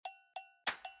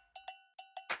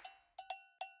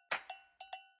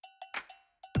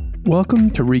Welcome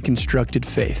to Reconstructed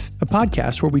Faith, a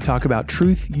podcast where we talk about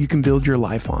truth you can build your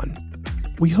life on.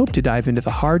 We hope to dive into the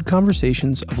hard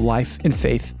conversations of life and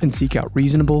faith and seek out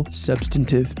reasonable,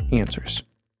 substantive answers.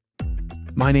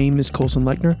 My name is Colson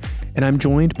Lechner, and I'm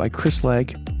joined by Chris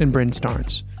Legg and Bryn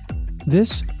Starnes.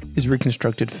 This is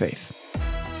Reconstructed Faith.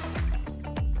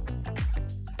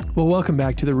 Well, welcome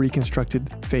back to the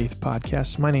Reconstructed Faith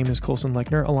podcast. My name is Colson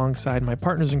Lechner, alongside my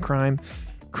partners in crime,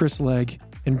 Chris Legg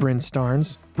and Bryn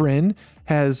Starnes. Bryn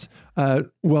has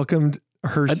welcomed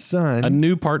her son. A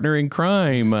new partner in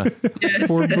crime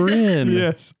for Bryn.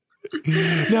 Yes.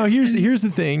 Now, here's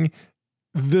the thing.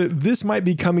 This might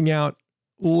be coming out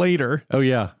later. Oh,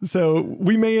 yeah. So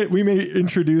we may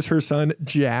introduce her son,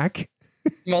 Jack.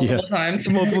 Multiple times.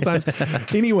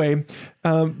 Anyway,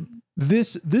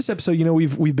 this episode,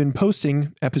 we've been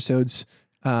posting episodes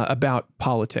about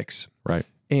politics. Right.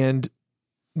 And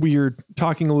we are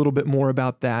talking a little bit more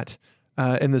about that,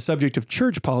 and the subject of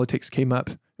church politics came up,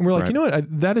 and we're like, right. You know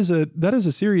what, that is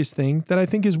a serious thing that I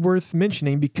think is worth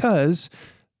mentioning, because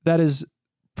that is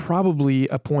probably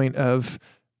a point of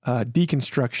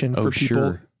deconstruction for people.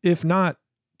 Sure. If not,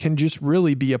 can just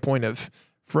really be a point of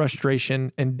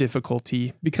frustration and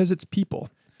difficulty because it's people.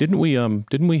 Didn't we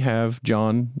have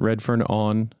John Redfern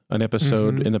on an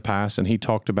episode in the past, and he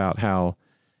talked about how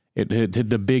it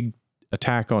the big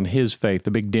attack on his faith,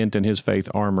 the big dent in his faith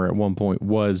armor at one point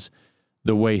was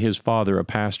the way his father, a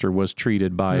pastor, was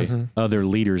treated by other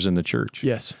leaders in the church.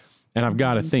 Yes. And I've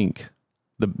got to think,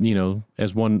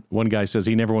 as one guy says,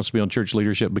 he never wants to be on church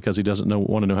leadership because he doesn't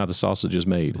want to know how the sausage is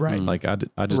made. Right. Like I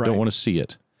just don't want to see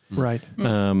it. Right.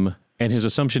 And his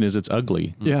assumption is it's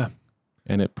ugly. Yeah.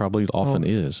 And it probably often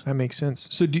is. That makes sense.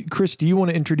 So, Chris, do you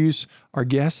want to introduce our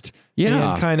guest?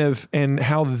 Yeah. And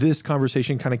how this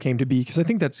conversation kind of came to be? Because I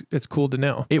think that's cool to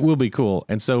know. It will be cool.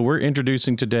 And so we're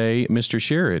introducing today Mr.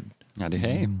 Sherrod. Howdy,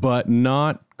 hey. But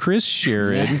not Chris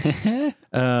Sherrod.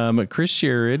 Chris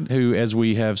Sherrod, who, as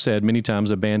we have said many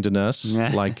times, abandoned us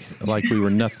like we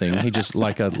were nothing. He just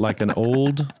like an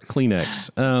old Kleenex.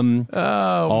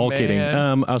 All man.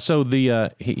 kidding. So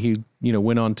he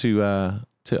went on to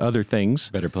other things,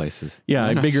 Better places.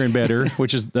 yeah, bigger and better.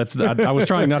 Which is I was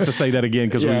trying not to say that again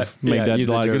because we've made that a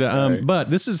lot. Right. But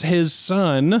this is his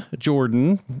son,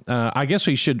 Jordan. I guess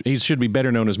he should be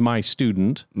better known as my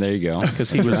student. There you go.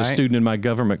 Because he was a student in my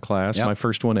government class, my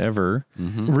first one ever.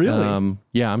 Really?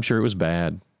 Yeah, I'm sure it was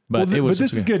bad. But But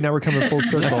this is good. Now we're coming full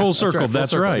circle. Full circle.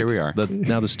 That's right. Here we are.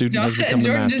 Now the student has become the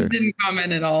Jordan master. just didn't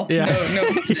comment at all. Yeah. No.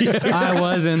 I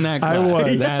was in that class. I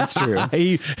was. That's true.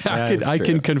 I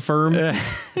can confirm.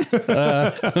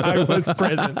 I was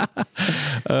present.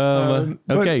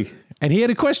 Okay, and he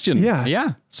had a question. Yeah.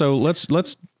 Yeah. So let's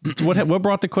what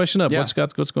brought the question up? Yeah.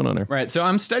 What's going on there? Right. So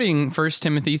I'm studying 1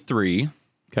 Timothy 3,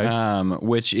 Okay.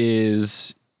 which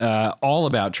is all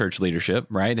about church leadership,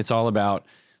 right? It's all about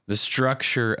the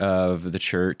structure of the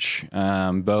church,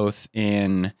 both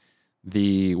in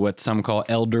what some call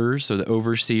elders, so the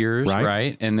overseers,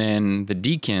 right? And then the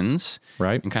deacons,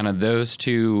 Right. and kind of those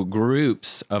two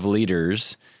groups of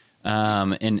leaders,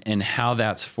 and how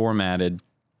that's formatted.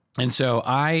 And so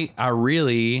I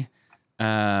really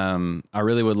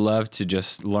would love to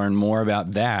just learn more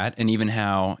about that, and even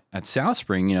how at South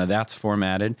Spring, that's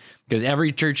formatted, because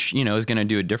every church, is going to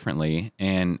do it differently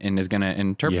and is going to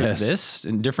interpret this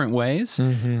in different ways.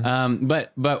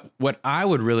 But what I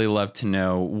would really love to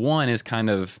know, one, is kind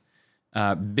of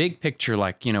big picture,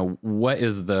 like, what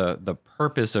is the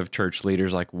purpose of church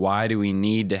leaders? Like, why do we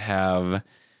need to have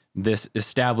this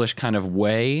established kind of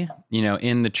way,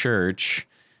 in the church?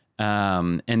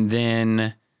 And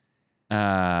then,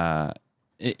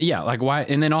 like why,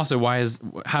 and then also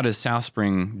how does South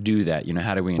Spring do that?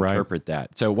 How do we interpret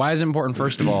that? So why is it important,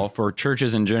 first of all, for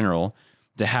churches in general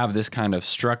to have this kind of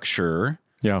structure?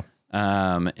 Yeah.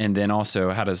 And then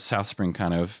also, how does South Spring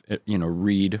kind of,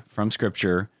 read from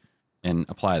Scripture and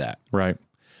apply that? Right.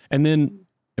 And then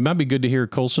it might be good to hear,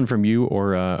 Colson, from you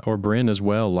or Bryn as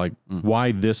well, like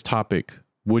why this topic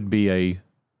would be a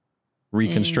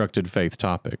reconstructed faith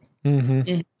topic.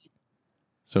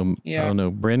 So I don't know,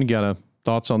 Bryn, got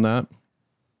thoughts on that?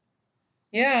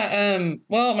 Yeah.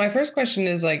 Well, my first question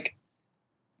is, like,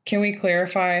 can we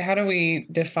clarify, how do we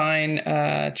define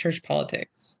church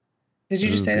politics? Did you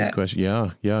just say that? Question.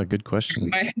 Yeah, good question.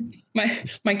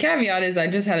 My caveat is I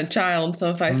just had a child, so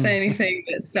if I say anything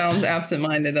that sounds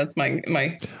absent-minded, that's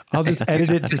my. I'll just edit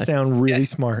it to sound really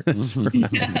smart. But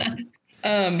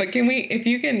if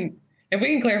we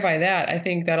can clarify that, I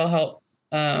think that'll help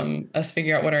us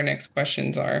figure out what our next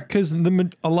questions are. Because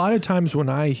a lot of times when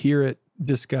I hear it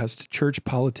discussed, church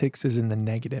politics is in the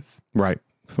negative. Right.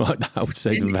 Well, I would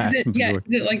say the vast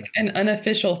majority. Is it like an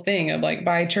unofficial thing of like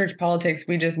by church politics,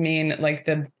 we just mean like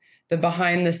the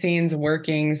behind the scenes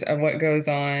workings of what goes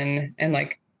on and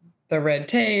like the red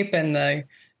tape and the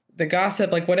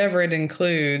gossip, like whatever it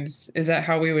includes. Is that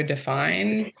how we would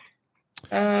define?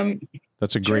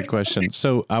 That's a great question.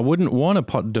 So I wouldn't want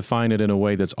to define it in a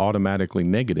way that's automatically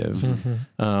negative,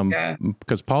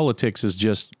 because politics is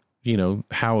just,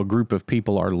 how a group of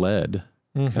people are led.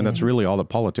 And that's really all that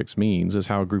politics means, is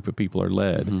how a group of people are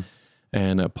led.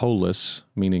 And a polis,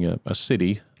 meaning a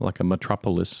city, like a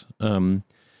metropolis. And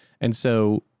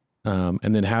so,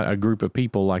 and then how a group of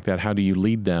people like that, how do you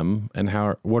lead them, and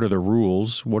what are the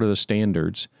rules? What are the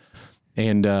standards?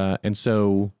 And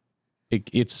so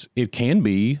it can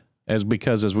be,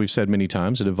 because as we've said many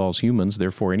times, it involves humans.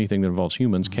 Therefore, anything that involves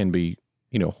humans can be,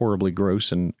 horribly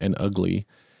gross and ugly.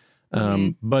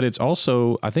 But it's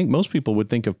also, I think most people would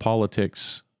think of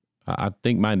politics. I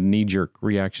think my knee-jerk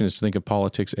reaction is to think of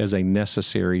politics as a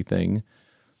necessary thing.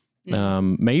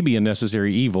 Maybe a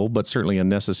necessary evil, but certainly a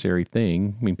necessary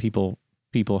thing. I mean, people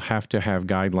have to have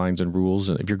guidelines and rules.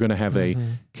 And if you're going to have a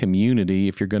community,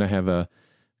 if you're going to have a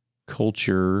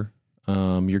culture,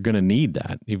 you're going to need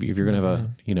that. If you're going to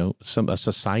have a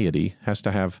society has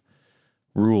to have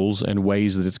rules and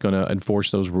ways that it's going to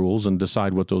enforce those rules and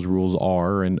decide what those rules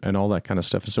are and all that kind of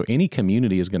stuff. And so any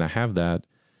community is going to have that,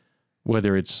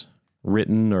 whether it's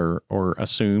written or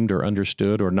assumed or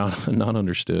understood or not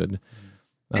understood.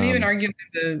 And even arguably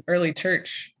the early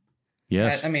church.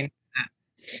 Yes.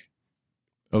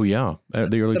 Oh yeah.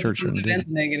 The early church.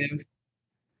 Negative.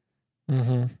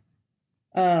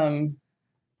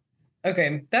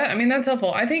 Okay. That's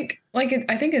helpful. I think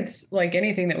it's like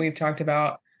anything that we've talked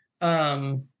about.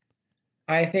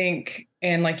 I think,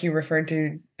 and like you referred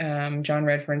to, John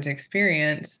Redfern's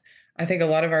experience, I think a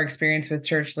lot of our experience with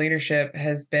church leadership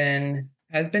has been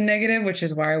negative, which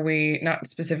is why we, not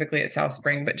specifically at South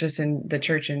Spring, but just in the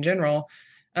church in general.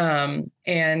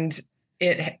 And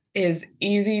it is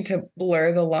easy to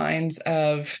blur the lines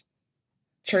of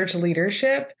church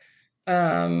leadership,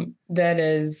 that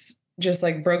is just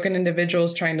like broken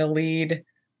individuals trying to lead,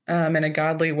 in a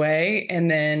godly way, and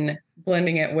then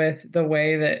blending it with the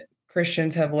way that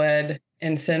Christians have led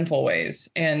in sinful ways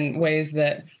and ways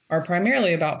that are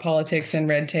primarily about politics and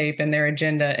red tape and their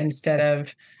agenda instead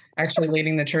of actually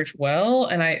leading the church well.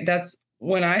 And that's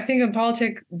when I think of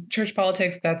church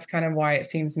politics, that's kind of why it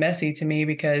seems messy to me,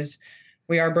 because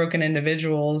we are broken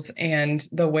individuals, and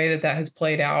the way that has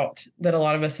played out, that a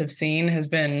lot of us have seen, has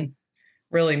been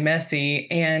really messy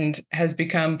and has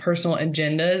become personal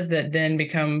agendas that then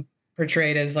become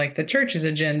portrayed as like the church's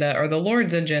agenda or the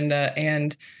Lord's agenda.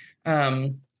 And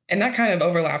that kind of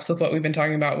overlaps with what we've been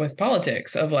talking about with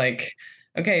politics of like,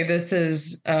 okay, this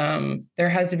is, there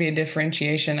has to be a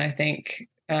differentiation, I think,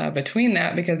 between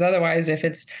that, because otherwise, if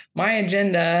it's my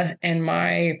agenda and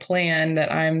my plan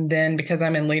that I'm then, because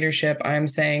I'm in leadership, I'm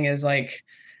saying is like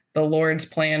the Lord's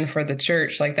plan for the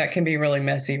church, like that can be really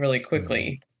messy really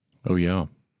quickly. Oh yeah.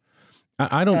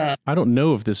 I don't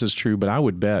know if this is true, but I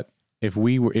would bet if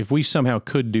we somehow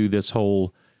could do this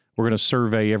whole, we're going to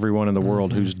survey everyone in the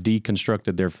world who's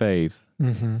deconstructed their faith.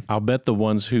 I'll bet the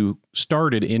ones who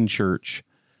started in church,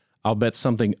 I'll bet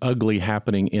something ugly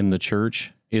happening in the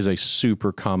church is a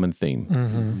super common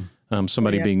theme.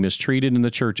 Somebody being mistreated in the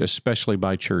church, especially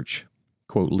by church,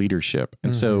 quote, leadership.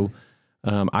 And so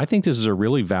I think this is a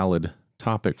really valid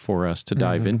topic for us to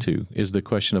dive into, is the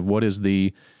question of what is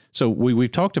so we've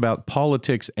talked about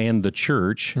politics and the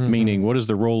church, meaning what is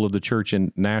the role of the church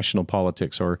in national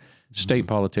politics or state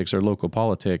politics or local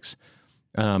politics.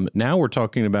 Now we're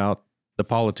talking about the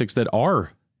politics that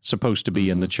are supposed to be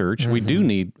in the church. We do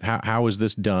need, how is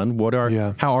this done?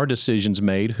 How are decisions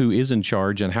made? Who is in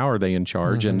charge and how are they in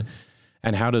charge? And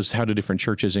how do different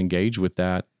churches engage with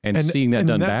that and seeing that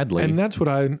done badly? And that's what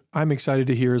I'm excited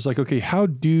to hear is like, okay, how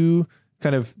do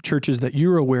kind of churches that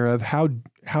you're aware of, how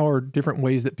are different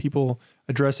ways that people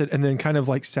address it? And then kind of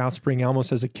like South Spring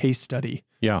almost as a case study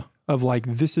of like,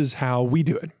 this is how we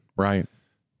do it. Right.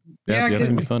 Yeah, that's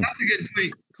a good point,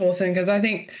 Colson, because I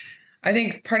think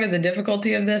part of the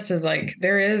difficulty of this is like,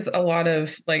 there is a lot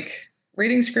of like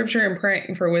reading scripture and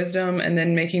praying for wisdom and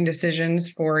then making decisions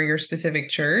for your specific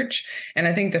church. And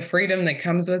I think the freedom that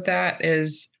comes with that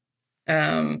is,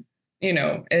 can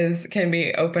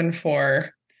be open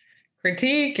for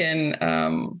critique and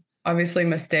obviously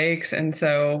mistakes. And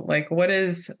so like, what do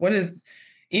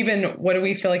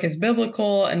we feel like is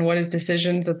biblical, and what is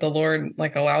decisions that the Lord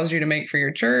like allows you to make for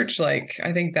your church? Like,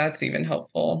 I think that's even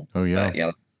helpful. Oh yeah.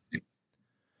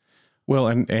 Well,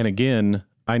 and again,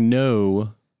 I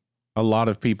know a lot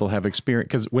of people have experienced,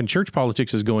 because when church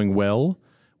politics is going well,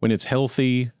 when it's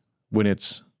healthy, when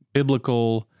it's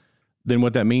biblical, then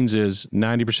what that means is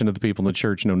 90% of the people in the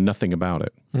church know nothing about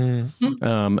it.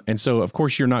 And so, of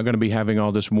course, you're not going to be having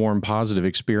all this warm, positive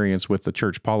experience with the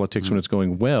church politics when it's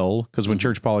going well, because when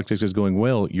church politics is going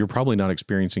well, you're probably not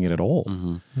experiencing it at all.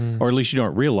 Or at least you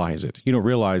don't realize it. You don't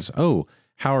realize, oh,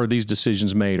 how are these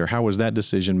decisions made, or how was that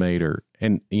decision made,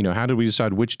 and how did we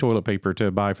decide which toilet paper to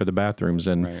buy for the bathrooms,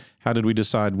 and how did we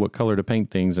decide what color to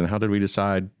paint things, and how did we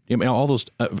decide all those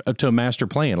to a master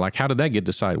plan? Like, how did that get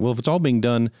decided? Well, if it's all being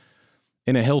done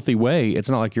in a healthy way, it's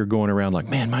not like you're going around like,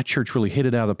 man, my church really hit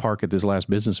it out of the park at this last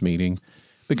business meeting,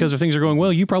 because if things are going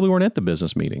well, you probably weren't at the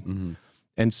business meeting.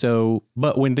 And so,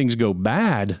 but when things go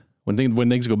bad, when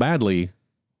things go badly,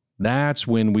 that's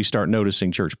when we start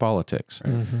noticing church politics.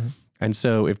 And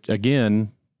so, if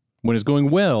again, when it's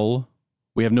going well,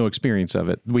 we have no experience of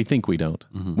it. We think we don't.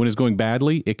 When it's going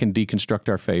badly, it can deconstruct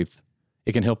our faith.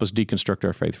 It can help us deconstruct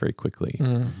our faith very quickly.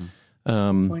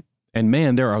 And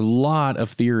man, there are a lot of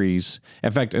theories.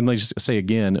 In fact, and let me just say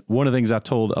again, one of the things I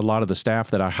told a lot of the staff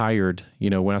that I hired,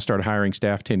 when I started hiring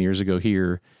staff 10 years ago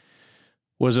here,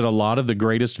 was that a lot of the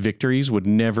greatest victories would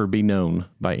never be known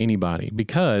by anybody,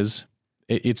 because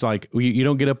it's like you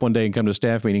don't get up one day and come to a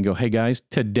staff meeting and go, hey guys,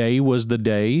 today was the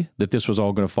day that this was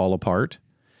all going to fall apart.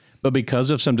 But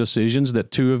because of some decisions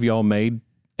that two of y'all made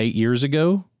 8 years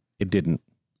ago, it didn't.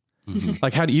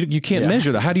 Like, how do you can't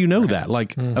measure that? How do you know that?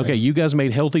 Like, okay, you guys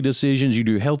made healthy decisions. You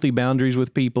do healthy boundaries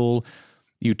with people.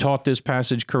 You taught this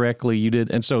passage correctly. You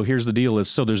did. And so here's the deal is,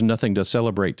 so there's nothing to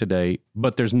celebrate today,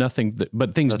 but there's nothing,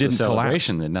 but things didn't collapse.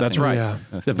 That's right. Yeah.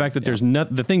 The fact that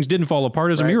the things didn't fall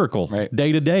apart is a miracle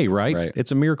day to day, right?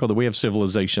 It's a miracle that we have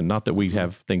civilization, not that we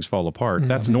have things fall apart.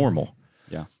 That's normal.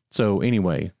 Yeah. So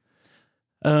anyway,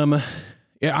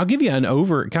 I'll give you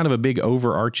kind of a big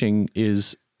overarching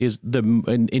is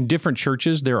in different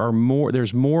churches,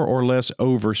 there's more or less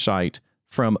oversight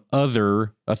from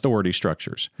other authority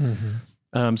structures.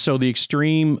 So the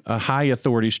extreme high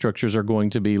authority structures are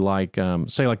going to be like,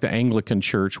 say, like the Anglican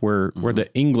Church, where the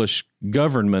English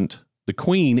government, the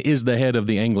Queen is the head of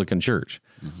the Anglican Church,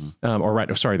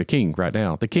 the King right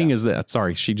now. The King is the.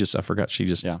 Sorry, I forgot she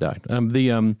just died.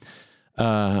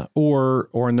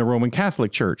 Or in the Roman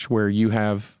Catholic Church, where you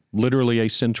have literally a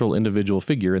central individual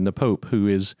figure in the Pope who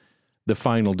is the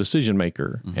final decision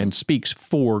maker and speaks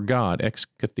for God, ex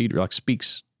cathedra, like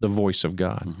speaks the voice of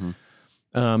God.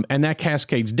 And that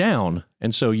cascades down.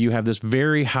 And so you have this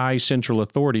very high central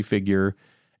authority figure,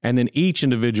 and then each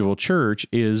individual church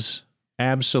is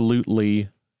absolutely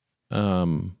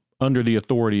under the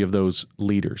authority of those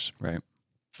leaders. Right.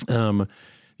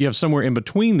 You have somewhere in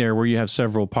between there where you have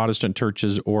several Protestant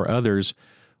churches or others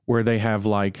where they have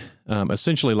like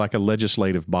essentially like a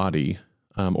legislative body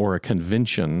or a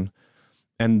convention,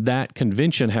 and that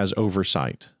convention has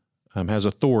oversight, has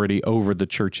authority over the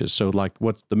churches. So like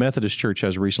what the Methodist Church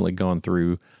has recently gone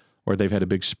through, or they've had a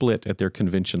big split at their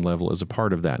convention level as a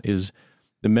part of that, is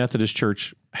the Methodist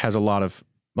Church has a lot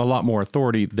more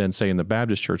authority than, say, in the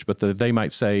Baptist Church, but they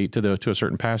might say to a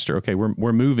certain pastor, okay,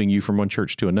 we're moving you from one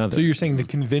church to another. So you're saying the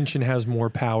convention has more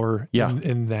power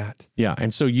in that. Yeah.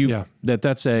 And so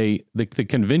that's the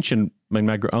convention.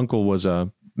 My uncle was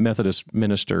a Methodist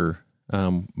minister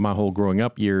my whole growing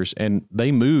up years, and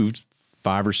they moved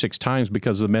 5 or 6 times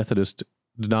because the Methodist,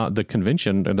 the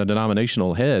convention and the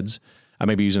denominational heads, I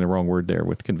may be using the wrong word there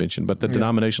with convention, but the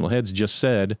denominational heads just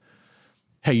said,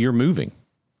 hey, you're moving.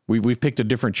 We've picked a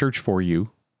different church for you,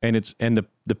 and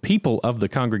the people of the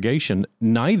congregation,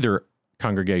 neither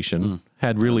congregation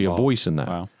had really a voice in that.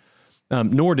 Wow.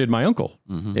 Nor did my uncle.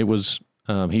 It was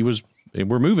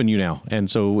we're moving you now, and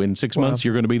so in 6 months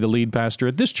you're going to be the lead pastor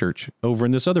at this church over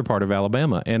in this other part of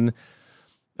Alabama, and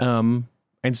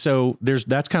so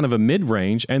that's kind of a mid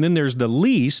range, and then there's the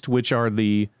least, which are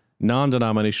the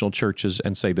non-denominational churches,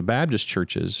 and say the Baptist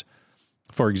churches.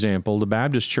 For example, the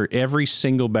Baptist church, every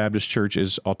single Baptist church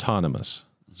is autonomous.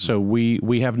 So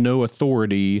we have no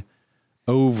authority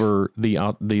over the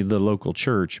local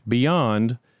church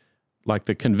beyond, like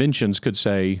the conventions could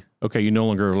say, okay, you're no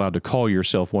longer allowed to call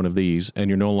yourself one of these, and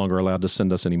you're no longer allowed to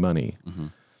send us any money.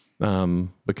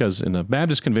 Because in a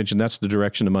Baptist convention, that's the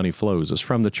direction the money flows, is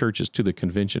from the churches to the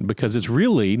convention, because it's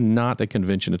really not a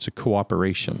convention, it's a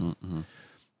cooperation.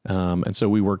 And so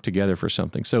we work together for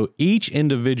something. So each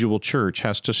individual church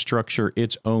has to structure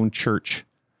its own church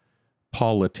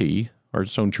polity or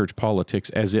its own church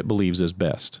politics as it believes is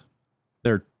best.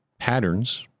 There are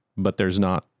patterns, but there's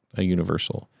not a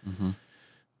universal.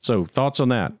 So thoughts on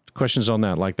that, questions on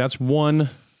that? Like, that's one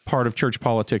part of church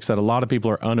politics that a lot of people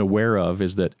are unaware of,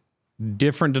 is that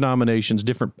different denominations,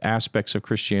 different aspects of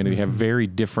Christianity have very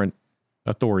different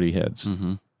authority heads.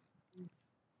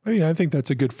 I think that's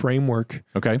a good framework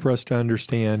for us to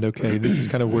understand, okay, this is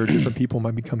kind of where different people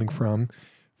might be coming from.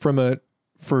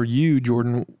 For you,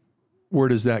 Jordan, where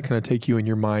does that kind of take you in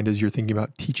your mind as you're thinking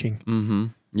about teaching? Mm-hmm.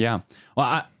 Yeah.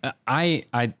 Well, I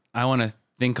want to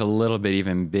think a little bit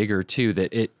even bigger too,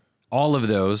 that all of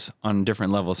those on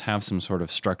different levels have some sort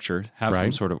of structure, have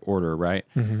some sort of order, right?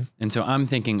 Mm-hmm. And so I'm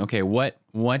thinking, okay, what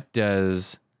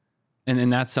does,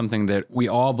 and that's something that we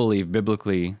all believe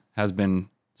biblically has been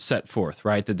set forth,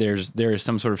 right? That there is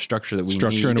some sort of structure that we need.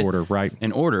 Structure and order, right?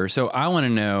 And order. So I want to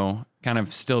know, kind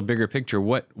of still bigger picture,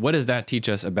 what does that teach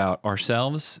us about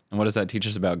ourselves, and what does that teach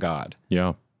us about God?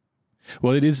 Yeah.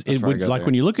 Well,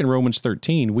 when you look in Romans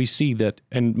 13, we see that,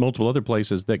 and multiple other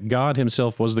places, that God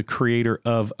himself was the creator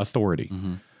of authority.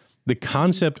 Mm-hmm. The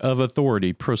concept of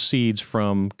authority proceeds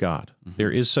from God. Mm-hmm.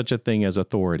 There is such a thing as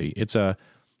authority. It's a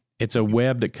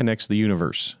web that connects the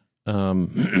universe.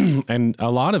 And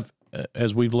a lot of,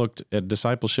 as we've looked at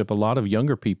discipleship, a lot of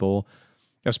younger people,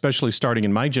 especially starting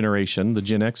in my generation, the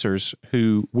Gen Xers,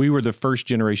 who we were the first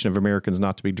generation of Americans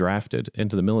not to be drafted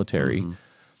into the military. Mm-hmm.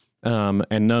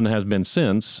 And none has been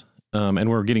since. And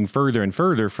we're getting further and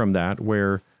further from that,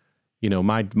 where,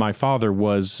 my father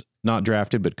was not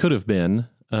drafted, but could have been.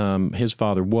 His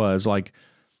father was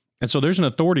and so there's an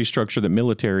authority structure that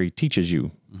military teaches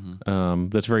you. Mm-hmm.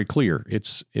 That's very clear.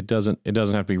 It doesn't have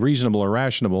to be reasonable or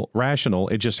rational.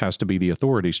 It just has to be the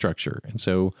authority structure. And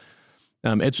so,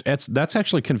 that's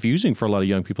actually confusing for a lot of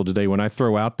young people today. When I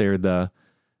throw out there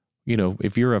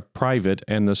if you're a private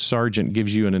and the sergeant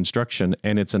gives you an instruction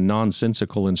and it's a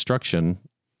nonsensical instruction,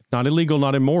 not illegal,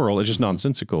 not immoral, it's just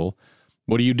nonsensical,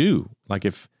 what do you do?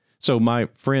 So my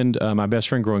best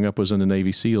friend growing up was in the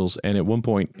Navy SEALs, and at one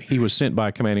point he was sent by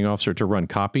a commanding officer to run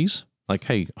copies,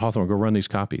 hey, Hawthorne, go run these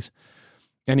copies.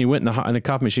 And he went and the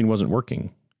copy machine wasn't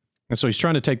working. And so he's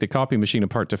trying to take the copy machine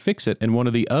apart to fix it, and one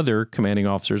of the other commanding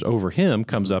officers over him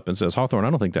comes up and says, Hawthorne, I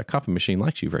don't think that copy machine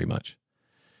likes you very much.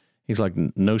 He's like,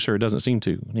 no, sir, it doesn't seem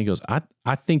to. And he goes,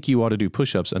 I think you ought to do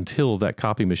push-ups until that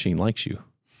copy machine likes you.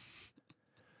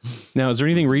 Now, is there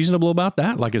anything reasonable about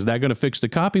that? Is that going to fix the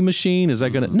copy machine? Is that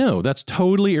going to... No, that's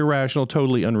totally irrational,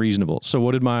 totally unreasonable. So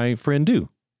what did my friend do?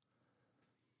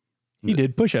 He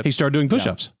did push-ups. He started doing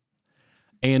push-ups.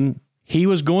 Yeah. And he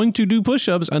was going to do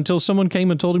push-ups until someone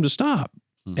came and told him to stop.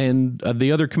 Mm-hmm. And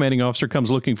the other commanding officer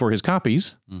comes looking for his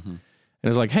copies. Mm-hmm. And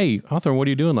it's like, hey, Hawthorne, what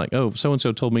are you doing?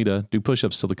 So-and-so told me to do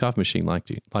push-ups till the coffee machine likes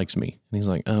me. And he's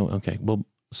like, oh, okay, well,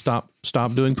 stop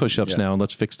doing push-ups now and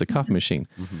let's fix the coffee machine.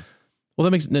 Mm-hmm. Well,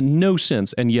 that makes no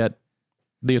sense. And yet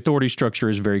the authority structure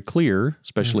is very clear,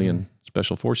 especially in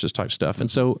special forces type stuff.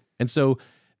 Mm-hmm. And so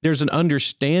there's an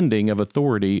understanding of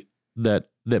authority that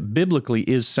biblically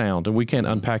is sound. And we can't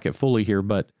unpack it fully here,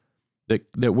 but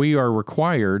that we are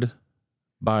required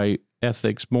by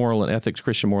ethics,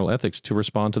 Christian moral ethics, to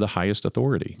respond to the highest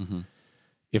authority. Mm-hmm.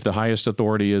 If the highest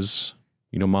authority is,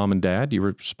 mom and dad, you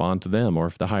respond to them. Or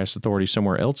if the highest authority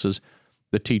somewhere else is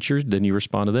the teachers, then you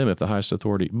respond to them if the highest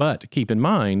authority. But keep in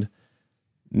mind,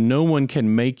 no one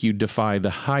can make you defy the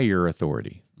higher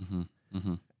authority. Mm-hmm. Mm-hmm.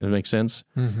 Does that make sense?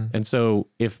 Mm-hmm. And so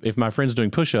if my friend's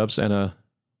doing push-ups and a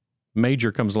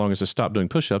major comes along and says, stop doing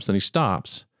push-ups, then he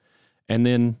stops. And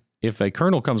then if a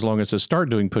colonel comes along and says, start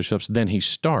doing push-ups, then he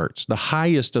starts. The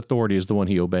highest authority is the one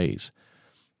he obeys.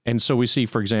 And so we see,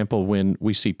 for example, when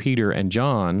we see Peter and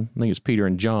John, I think it's Peter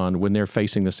and John, when they're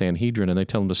facing the Sanhedrin and they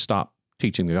tell them to stop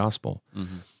teaching the gospel.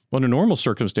 Mm-hmm. Well, under normal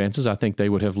circumstances, I think they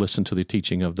would have listened to the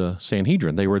teaching of the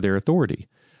Sanhedrin. They were their authority.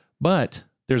 But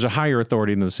there's a higher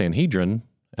authority than the Sanhedrin,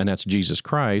 and that's Jesus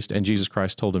Christ, and Jesus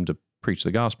Christ told them to preach the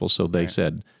gospel. So they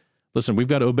said, listen, we've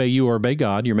got to obey you or obey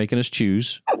God. You're making us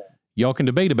choose. Y'all can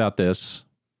debate about this,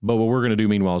 but what we're going to do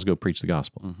meanwhile is go preach the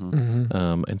gospel. Mm-hmm.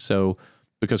 Mm-hmm. And so,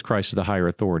 because Christ is the higher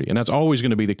authority, and that's always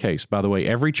going to be the case. By the way,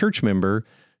 every church member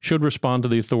should respond to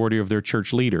the authority of their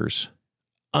church leaders,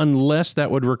 unless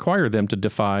that would require them to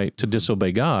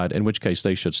disobey God, in which case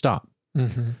they should stop.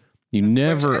 Mm-hmm. You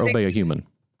never obey a human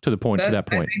to that point. I think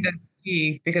that's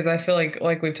key, because I feel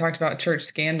like we've talked about church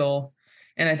scandal,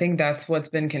 and I think that's what's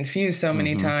been confused so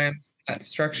many times, that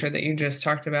structure that you just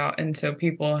talked about. And so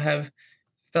people have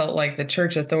felt like the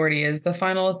church authority is the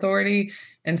final authority.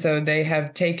 And so they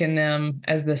have taken them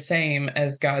as the same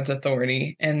as God's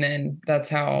authority. And then that's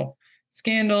how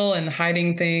scandal and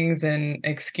hiding things and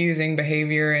excusing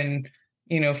behavior and,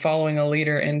 following a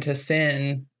leader into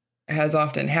sin has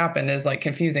often happened, is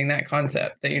confusing that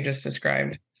concept that you just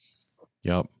described.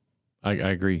 Yep. I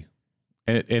agree.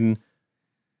 And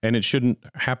it shouldn't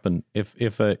happen.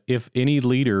 If any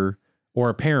leader or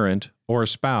a parent or a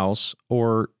spouse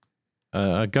or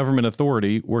a government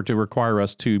authority were to require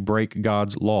us to break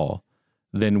God's law,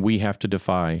 then we have to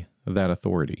defy that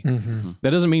authority. That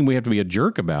doesn't mean we have to be a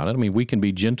jerk about it. I mean, we can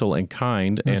be gentle and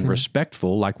kind and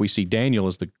respectful, like we see Daniel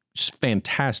as the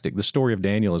story of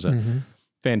Daniel is a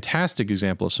fantastic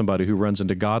example of somebody who runs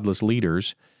into godless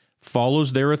leaders,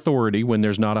 follows their authority when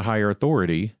there's not a higher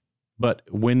authority, but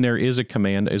when there is a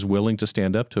command, is willing to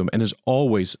stand up to him and is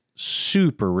always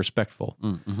super respectful.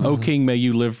 O king, may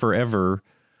you live forever,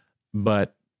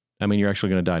 but I mean, you're actually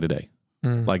going to die today.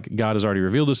 Like, God has already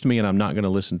revealed this to me, and I'm not going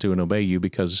to listen to and obey you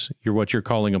because what you're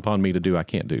calling upon me to do, I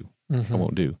can't do. I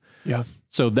won't do. Yeah.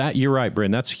 So that, you're right, Bryn,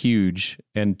 that's huge.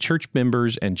 And church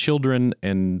members and children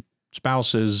and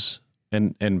spouses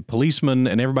and policemen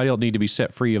and everybody else need to be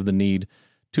set free of the need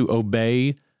to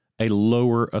obey a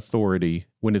lower authority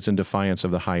when it's in defiance of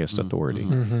the highest authority.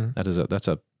 That's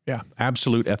a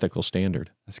absolute ethical standard.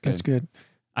 That's good.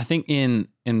 I think in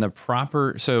the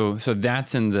proper, so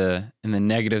that's in the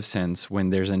negative sense when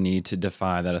there's a need to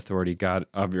defy that authority. God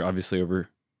obviously over,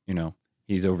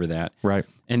 he's over that. Right.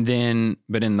 And then,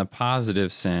 but in the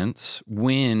positive sense,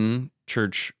 when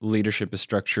church leadership is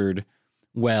structured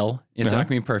well, it's not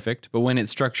going to be perfect, but when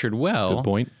it's structured well, good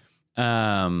point.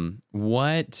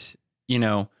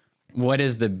 What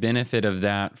is the benefit of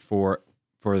that for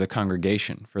the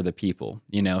congregation, for the people,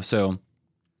 so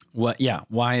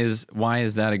why is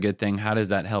that a good thing? How does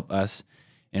that help us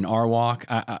in our walk?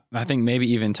 I think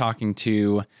maybe even talking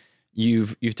to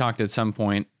you've talked at some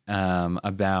point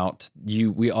about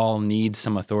we all need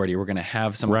some authority. We're going to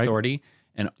have some authority,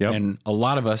 and a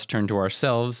lot of us turn to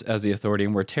ourselves as the authority,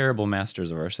 and we're terrible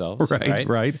masters of ourselves.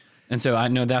 Right. And so I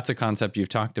know that's a concept you've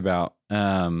talked about.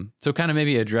 So kind of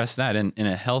maybe address that in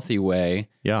a healthy way.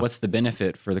 Yeah. What's the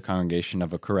benefit for the congregation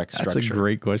of a correct structure? That's a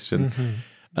great question.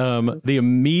 The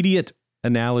immediate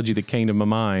analogy that came to my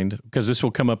mind, because this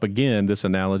will come up again, this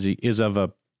analogy is of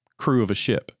a crew of a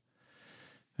ship.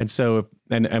 And so,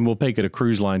 and we'll take it a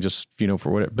cruise line just,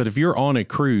 for whatever. But if you're on a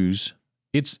cruise,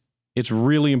 it's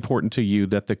really important to you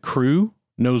that the crew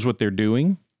knows what they're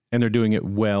doing, and they're doing it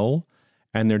well,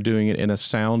 and they're doing it in a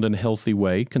sound and healthy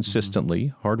way,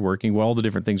 consistently, hardworking, all the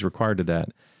different things required to that.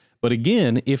 But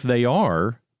again, if they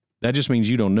are, that just means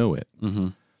you don't know it.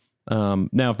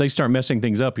 Now, if they start messing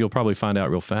things up, you'll probably find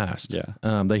out real fast.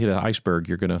 Yeah. They hit an iceberg,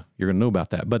 you're gonna know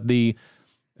about that. But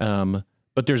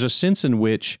but there's a sense in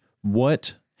which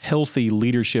what healthy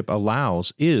leadership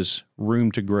allows is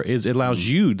room to grow. It allows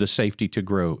you the safety to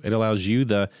grow. It allows you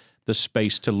the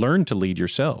space to learn to lead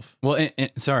yourself. Well,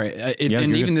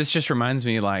 even this just reminds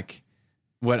me, like,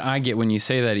 what I get when you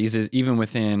say that is even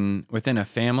within a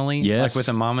family, like with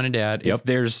a mom and a dad, if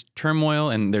there's turmoil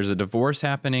and there's a divorce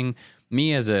happening,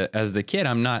 me as the kid,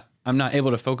 I'm not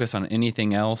able to focus on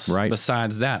anything else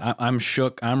besides that. I'm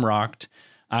shook, I'm rocked.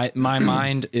 My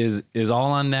mind is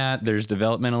all on that. There's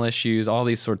developmental issues, all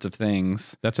these sorts of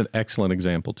things. That's an excellent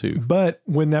example too. But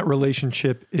when that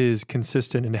relationship is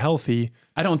consistent and healthy,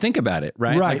 I don't think about it,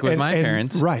 right? Like with my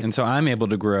parents. Right. And so I'm able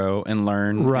to grow and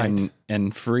learn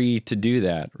and free to do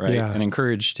that, right? Yeah. And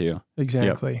encouraged to.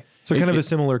 Exactly. Yep. So kind of a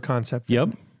similar concept. Yep.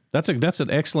 That's an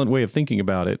excellent way of thinking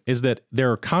about it, is that there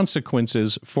are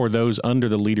consequences for those under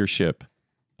the leadership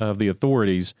of the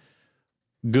authorities,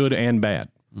 good and bad.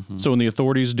 So when the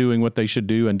authorities doing what they should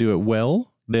do and do it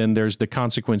well, then there's the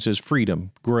consequences: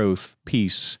 freedom, growth,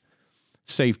 peace,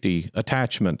 safety,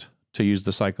 attachment, to use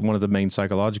one of the main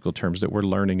psychological terms that we're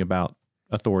learning about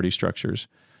authority structures.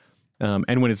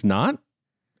 And when it's not,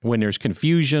 when there's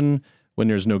confusion, when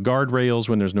there's no guardrails,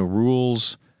 when there's no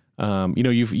rules,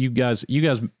 you guys,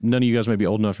 none of you guys may be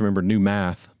old enough to remember new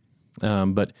math,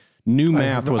 but new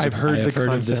math was... I've heard the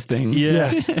concept. Of this thing.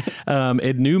 Yes.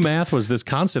 New math was this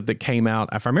concept that came out,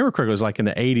 if I remember correctly, it was like in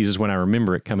the 80s is when I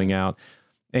remember it coming out.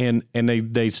 And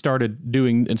they started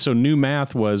doing, and so new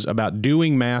math was about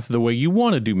doing math the way you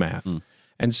want to do math.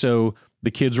 And so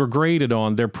the kids were graded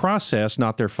on their process,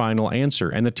 not their final answer.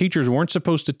 And the teachers weren't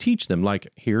supposed to teach them, like,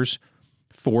 here's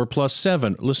 4 plus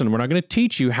 7. Listen, we're not going to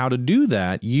teach you how to do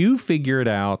that. You figure it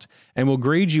out, and we'll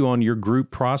grade you on your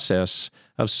group process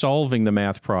of solving the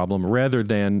math problem, rather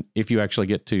than if you actually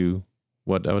get to,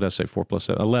 what would I say, 4 plus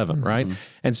 7, 11, right?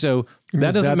 And so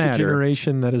that doesn't matter. The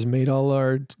generation that has made all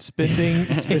our spending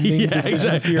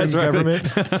decisions here in government.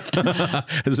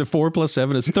 Is it 4 plus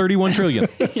 7? It's 31 trillion.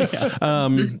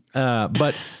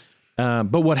 But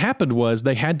what happened was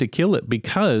they had to kill it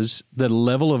because the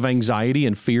level of anxiety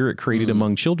and fear it created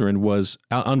among children was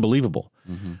unbelievable.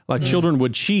 Like children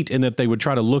would cheat in that they would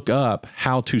try to look up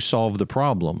how to solve the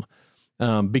problem.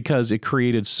 Because it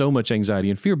created so much anxiety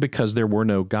and fear because there were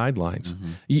no guidelines.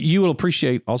 You will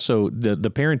appreciate also the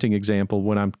parenting example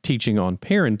when I'm teaching on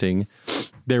parenting.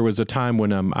 there was a time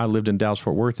when I lived in Dallas,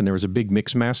 Fort Worth, and there was a big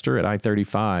mix master at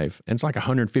I-35, and it's like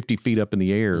 150 feet up in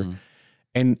the air.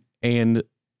 And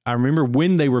I remember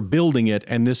when they were building it,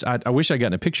 and this, I wish I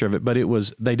got a picture of it, but it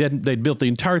was, they'd built the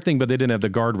entire thing, but they didn't have the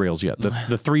guardrails yet, the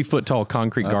 3-foot tall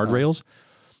concrete guardrails.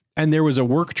 And there was a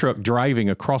work truck driving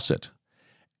across it.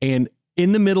 And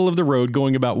in the middle of the road,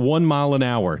 going about 1 mile an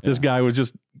hour, this guy was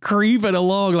just creeping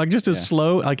along, like just as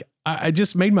slow. Like I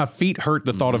just made my feet hurt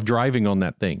the thought of driving on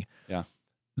that thing. Yeah.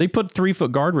 They put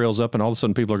 3-foot guardrails up, and all of a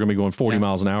sudden people are going to be going 40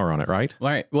 miles an hour on it, right?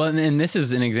 Right. Well, and this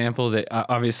is an example that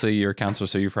obviously you're a counselor,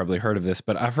 so you've probably heard of this,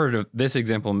 but I've heard of this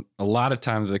example a lot of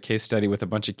times with a case study with a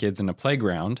bunch of kids in a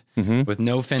playground with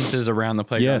no fences around the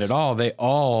playground at all. They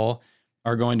all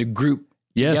are going to group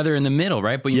together in the middle,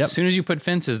 right? But as soon as you put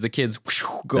fences, the kids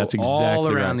go all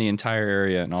around the entire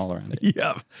area and all around it.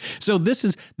 Yeah. So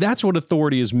that's what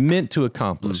authority is meant to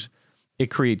accomplish. It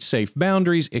creates safe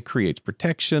boundaries. It creates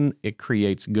protection. It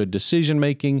creates good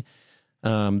decision-making.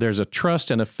 There's a trust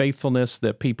and a faithfulness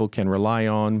that people can rely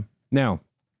on. Now,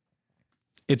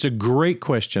 it's a great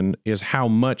question is how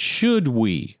much should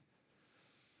we,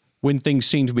 when things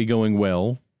seem to be going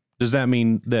well, does that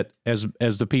mean that as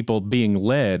the people being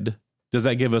led, does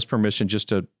that give us permission just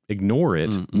to ignore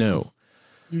it? No,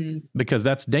 because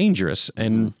that's dangerous.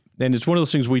 And it's one of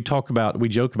those things we joke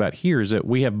about here is that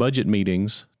we have budget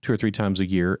meetings 2 or 3 times a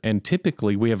year, and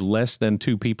typically we have less than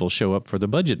 2 people show up for the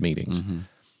budget meetings.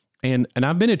 And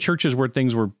I've been at churches where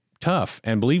things were tough,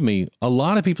 and believe me, a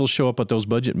lot of people show up at those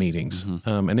budget meetings,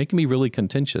 and it can be really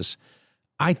contentious.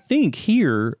 I think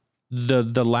here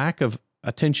the lack of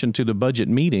attention to the budget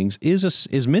meetings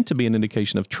is meant to be an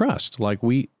indication of trust. Like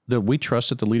we trust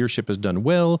that the leadership has done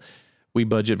well. We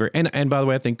budget and by the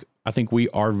way, I think we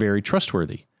are very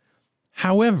trustworthy.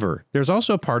 However, there's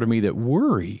also a part of me that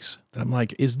worries. I'm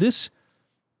like, is this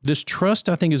trust?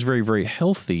 I think is very, very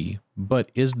healthy,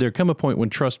 but is there come a point when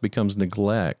trust becomes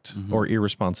neglect or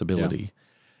irresponsibility?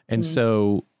 And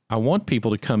so I want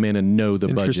people to come in and know the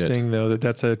budget. Interesting, though,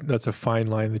 that's a fine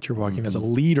line that you're walking as a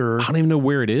leader. I don't even know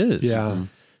where it is. Yeah.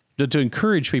 To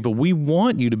encourage people, we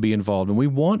want you to be involved, and we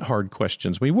want hard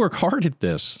questions. We work hard at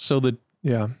this so that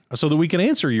we can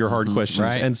answer your hard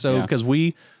questions. Right. And so because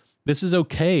this is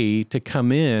okay to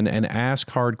come in and ask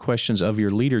hard questions of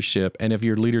your leadership. And if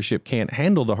your leadership can't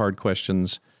handle the hard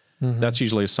questions, that's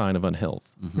usually a sign of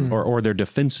unhealth or they're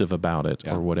defensive about it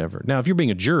or whatever. Now, if you're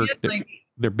being a jerk,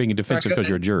 they're being defensive because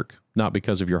you're a jerk, not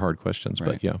because of your hard questions.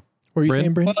 Right. But What were you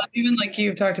saying, Brent? Well, even like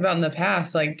you've talked about in the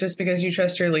past, like just because you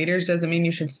trust your leaders doesn't mean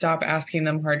you should stop asking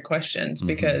them hard questions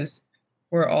because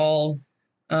we're all,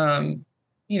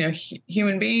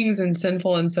 human beings and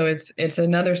sinful. And so it's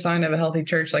another sign of a healthy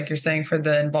church, like you're saying, for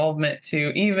the involvement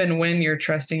to, even when you're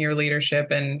trusting your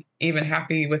leadership and even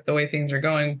happy with the way things are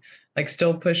going, like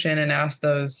still push in and ask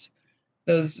those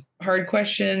hard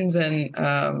questions and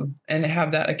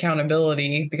have that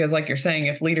accountability, because like you're saying,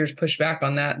 if leaders push back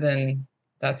on that, then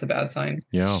that's a bad sign.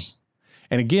 Yeah.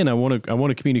 And again, I want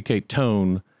to communicate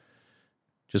tone,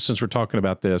 just since we're talking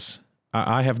about this.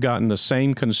 I have gotten the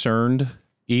same concerned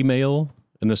email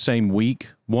in the same week,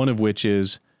 one of which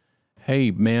is, hey,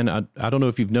 man, I don't know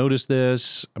if you've noticed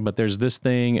this, but there's this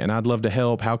thing, and I'd love to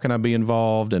help. How can I be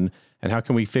involved? And how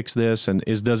can we fix this? And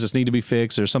does this need to be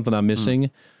fixed? There's something I'm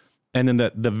missing. And then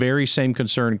the very same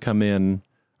concern come in,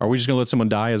 are we just going to let someone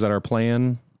die? Is that our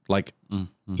plan? Like,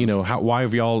 why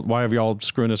have y'all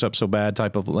screwing us up so bad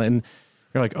type of, and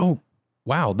you're like, oh,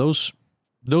 wow, those,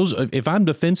 if I'm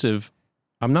defensive,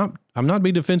 I'm not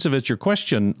being defensive at your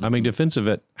question. I'm being defensive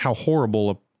at how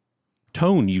horrible a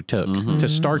tone you took to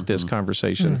start this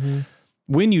conversation.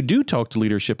 When you do talk to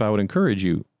leadership, I would encourage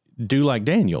you, do like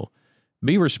Daniel,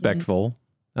 be respectful,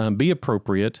 be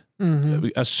appropriate,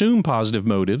 assume positive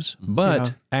motives,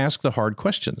 but ask the hard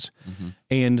questions.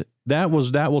 And that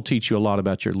will teach you a lot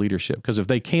about your leadership, because if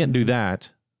they can't do that,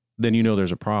 then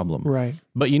there's a problem. Right.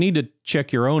 But you need to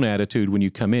check your own attitude when you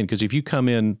come in, because if you come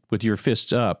in with your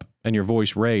fists up and your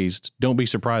voice raised, don't be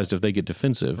surprised if they get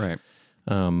defensive. Right.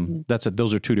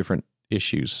 Those are 2 different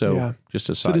issues. So just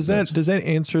a side note. Does that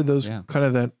answer those kind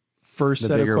of that first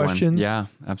set of questions? One. Yeah,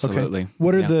 absolutely.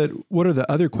 Okay. What are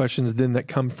the other questions then that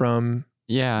come from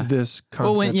this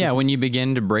concept? Well, when you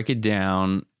begin to break it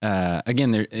down,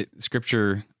 again,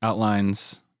 Scripture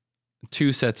outlines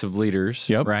 2 sets of leaders,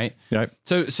 right? Yep.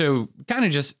 So kind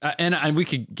of just, and we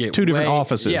could get 2 different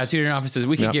offices. Yeah, 2 different offices.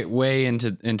 We could get way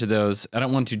into those. I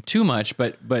don't want to too much,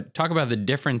 but talk about the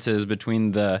differents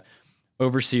between the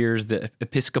overseers, the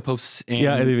episcopos,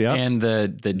 and the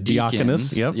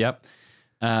deacons. Yep.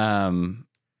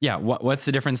 What's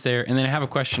the difference there? And then I have a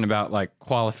question about like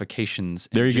qualifications.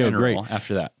 There you go. Great.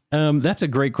 After that. That's a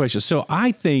great question. So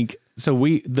I think So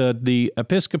the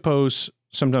episcopos,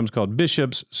 sometimes called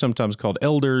bishops, sometimes called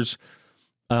elders.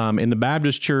 In the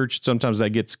Baptist church, sometimes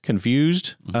that gets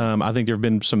confused. I think there have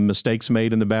been some mistakes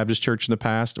made in the Baptist church in the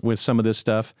past with some of this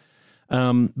stuff.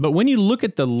 But when you look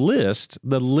at the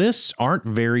lists aren't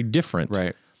very different.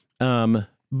 Right.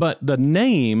 But the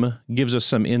name gives us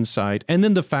some insight. And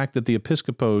then the fact that the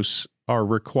episcopos are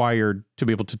required to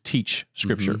be able to teach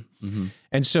Scripture.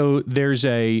 And so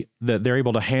that they're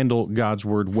able to handle God's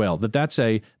word well. That's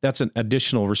an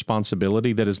additional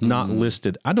responsibility that is not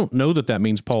listed. I don't know that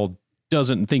means Paul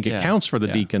doesn't think it counts for the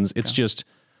deacons. It's just,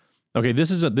 okay,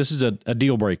 this is a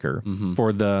deal breaker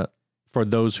for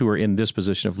those who are in this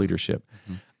position of leadership.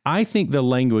 I think the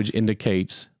language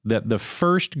indicates that the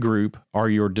first group are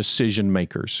your decision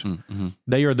makers.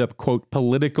 They are the, quote,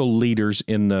 political leaders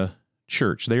in the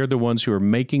church. They are the ones who are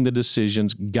making the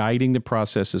decisions, guiding the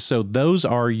processes. So those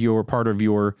are part of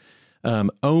your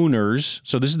owners.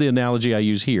 So this is the analogy I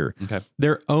use here. Okay.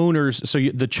 They're owners. So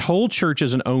the whole church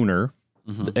is an owner.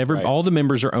 All the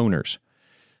members are owners.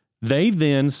 They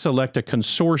then select a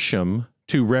consortium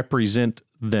to represent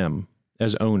them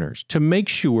as owners to make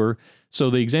sure. So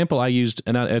the example I used,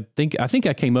 and I think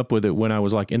I came up with it when I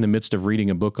was like in the midst of reading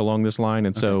a book along this line,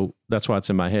 and so that's why it's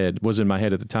in my head. Was in my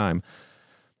head at the time.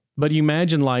 But you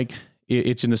imagine like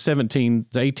it's in the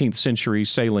 18th century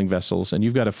sailing vessels, and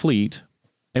you've got a fleet,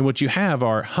 and what you have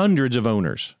are hundreds of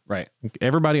owners. Right.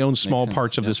 Everybody owns small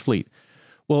parts of this fleet.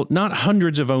 Well, not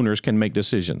hundreds of owners can make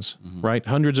decisions, right?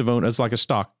 Hundreds of owners, it's like a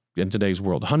stock in today's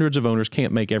world. Hundreds of owners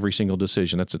can't make every single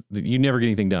decision. You never get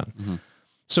anything done.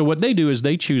 So what they do is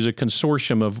they choose a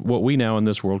consortium of what we now in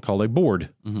this world call a board.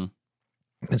 And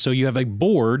so you have a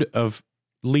board of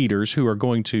leaders who are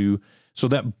going to, so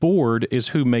that board is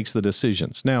who makes the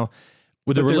decisions. Now,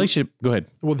 with the relationship, go ahead.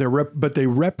 Well, but they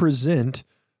represent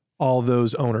all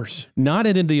those owners. Not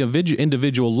at the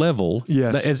individual level,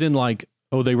 yes. As in like,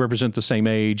 oh, they represent the same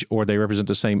age, or they represent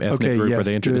the same ethnic group,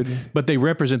 or but they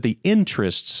represent the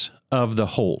interests of the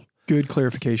whole. Good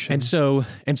clarification. And so,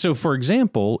 for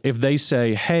example, if they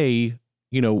say, "Hey,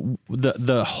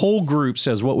 the whole group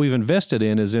says what we've invested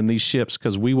in is in these ships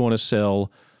because we want to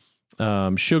sell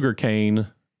sugar cane,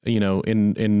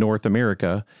 in North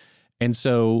America," and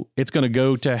so it's going to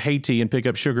go to Haiti and pick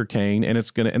up sugar cane, and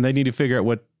they need to figure out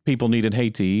what people need in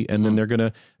Haiti, and then they're going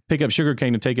to pick up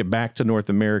sugarcane and take it back to North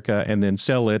America and then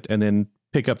sell it and then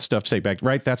pick up the stuff to take back.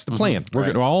 Right? That's the plan. We're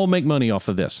going to all make money off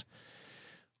of this.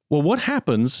 Well, what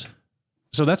happens?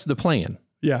 So that's the plan.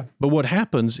 Yeah. But what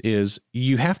happens is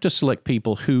you have to select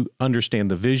people who understand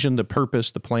the vision, the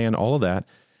purpose, the plan, all of that,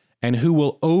 and who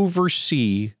will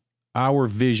oversee our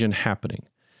vision happening.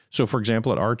 So, for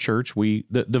example, at our church,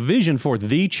 the vision for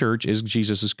the church is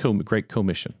Jesus' great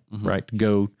commission, right?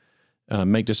 Go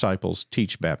make disciples,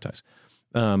 teach, baptize.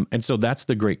 And so that's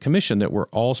the Great Commission that we're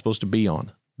all supposed to be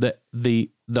on.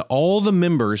 All the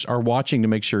members are watching to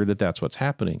make sure that that's what's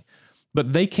happening,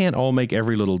 but they can't all make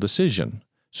every little decision.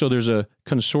 So there's a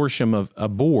consortium of a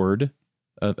board,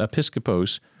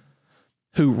 episcopos,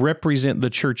 who represent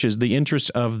the interests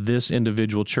of this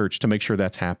individual church to make sure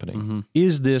that's happening.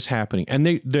 Is this happening? And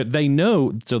they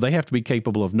know, so they have to be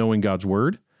capable of knowing God's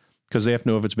word because they have to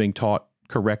know if it's being taught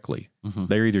correctly.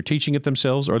 They're either teaching it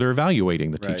themselves or they're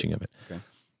evaluating the teaching of it.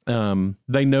 Okay.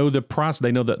 They know the process.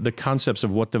 They know the concepts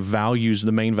of what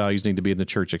the main values need to be in the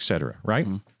church, et cetera, right?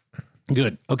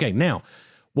 Good. Okay, now,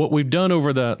 what we've done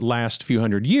over the last few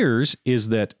hundred years is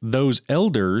that those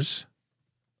elders,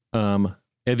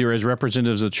 either as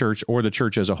representatives of the church or the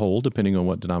church as a whole, depending on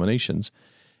what denominations,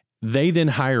 they then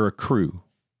hire a crew.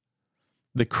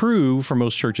 The crew for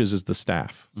most churches is the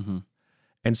staff.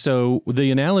 And so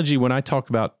the analogy when I talk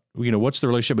about, what's the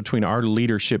relationship between our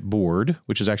leadership board,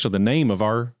 which is actually the name of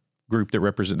our group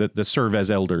that serve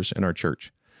as elders in our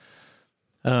church.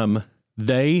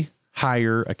 They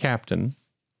hire a captain,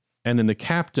 and then the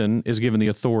captain is given the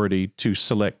authority to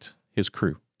select his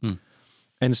crew.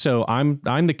 And so I'm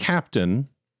the captain.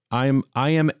 I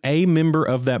am a member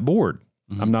of that board.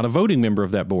 I'm not a voting member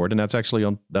of that board, and that's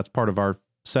actually that's part of our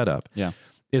setup. Yeah,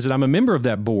 is that I'm a member of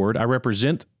that board. I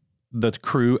represent the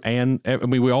crew, and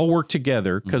we all work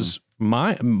together because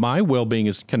my well-being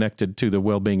is connected to the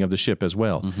well-being of the ship as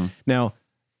well. Now,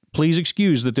 please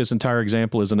excuse that this entire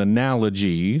example is an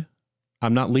analogy.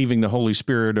 I'm not leaving the Holy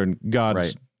Spirit or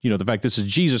God's, the fact this is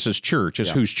Jesus' church, is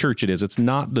whose church it is. It's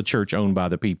not the church owned by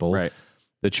the people. Right.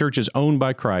 The church is owned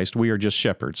by Christ. We are just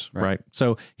shepherds, right?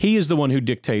 So he is the one who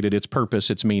dictated its purpose,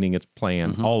 its meaning, its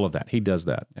plan, all of that. He does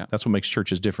that. Yeah. That's what makes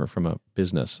churches different from a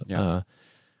business. Yeah.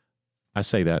 I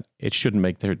say that. It shouldn't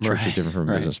make their churches different from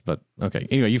a business, but okay.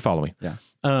 Anyway, you follow me. Yeah.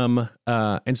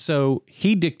 And so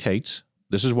he dictates,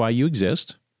 this is why you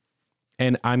exist.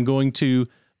 and I'm going to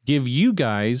give you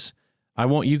guys, I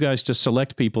want you guys to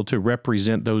select people to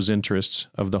represent those interests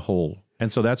of the whole.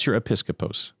 And so that's your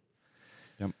episkopos.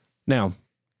 Yep. Now,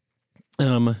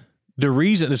 the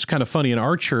reason, it's kind of funny, in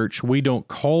our church, we don't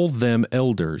call them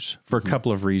elders for a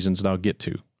couple of reasons that I'll get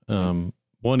to.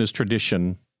 One is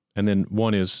tradition, and then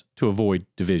one is to avoid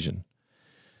division.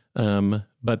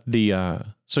 But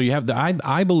so you have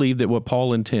I believe that what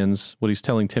Paul intends, what he's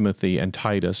telling Timothy and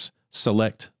Titus,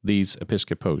 select these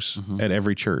episkopos at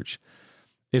every church,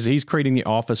 is he's creating the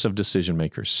office of decision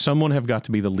makers. Someone have got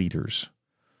to be the leaders,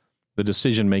 the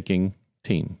decision-making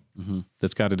team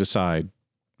that's got to decide,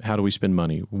 how do we spend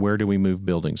money? Where do we move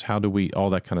buildings? How do we, all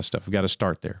that kind of stuff. We've got to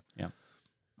start there. Yeah.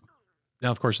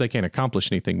 Now, of course, they can't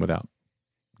accomplish anything without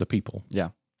the people. Yeah.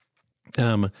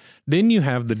 Then you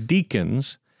have the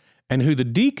deacons, and who the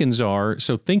deacons are.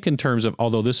 So think in terms of,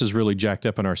 although this is really jacked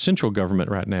up in our central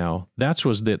government right now, that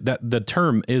the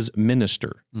term is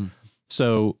minister.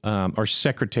 So, or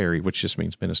secretary, which just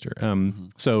means minister.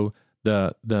 So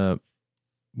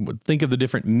think of the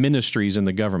different ministries in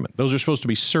the government. Those are supposed to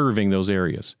be serving those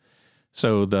areas.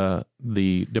 So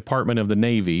the Department of the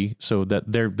Navy, so that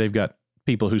they've got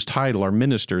people whose title are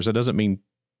ministers. That doesn't mean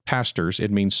pastors;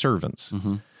 it means servants.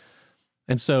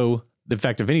 And so, in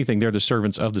fact, if anything, they're the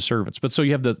servants of the servants. But so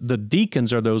you have the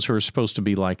deacons are those who are supposed to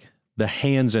be like the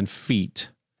hands and feet,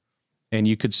 and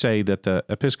you could say that the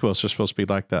episkopos are supposed to be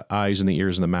like the eyes and the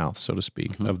ears and the mouth, so to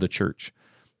speak, of the church,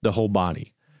 the whole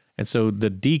body. And so the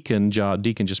deacon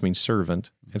just means servant.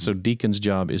 And so deacon's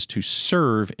job is to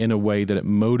serve in a way that it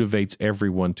motivates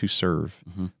everyone to serve,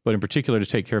 but in particular to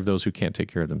take care of those who can't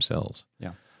take care of themselves.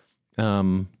 Yeah.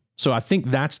 So I think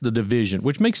that's the division,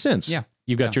 which makes sense. Yeah.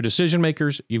 You've got your decision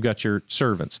makers, you've got your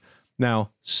servants.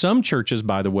 Now, some churches,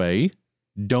 by the way,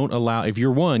 don't allow, if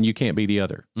you're one, you can't be the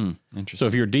other. Interesting. So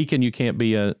if you're a deacon, you can't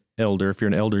be an elder. If you're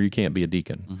an elder, you can't be a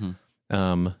deacon.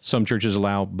 Some churches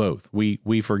allow both.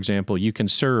 We, for example, you can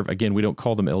serve, again, we don't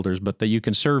call them elders, but that you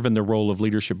can serve in the role of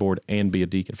leadership board and be a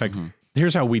deacon. In fact,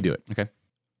 here's how we do it.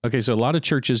 Okay, so a lot of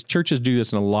churches do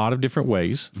this in a lot of different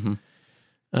ways.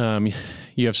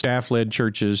 You have staff-led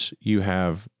churches, you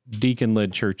have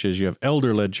deacon-led churches, you have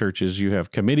elder-led churches, you have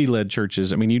committee-led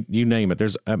churches. I mean, you name it.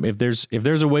 There's if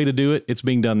there's a way to do it, it's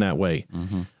being done that way.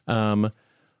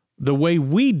 The way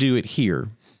we do it here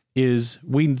is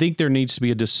we think there needs to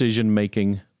be a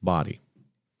decision-making body.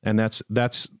 And that's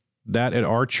at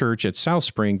our church at South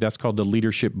Spring, that's called the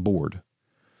leadership board.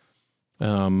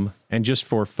 And just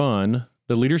for fun,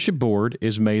 the leadership board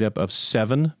is made up of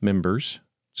 8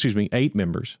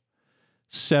 members.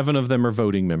 7 of them are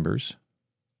voting members.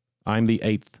 I'm the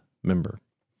 8th member.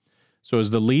 So as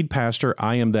the lead pastor,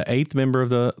 I am the 8th member of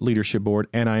the leadership board,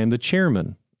 and I am the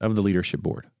chairman of the leadership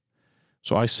board.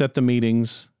 So I set the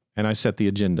meetings, and I set the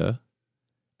agenda,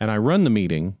 and I run the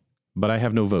meeting, but I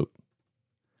have no vote.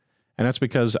 And that's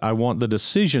because I want the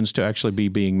decisions to actually be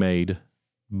being made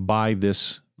by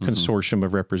this consortium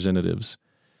of representatives.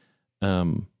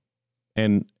 And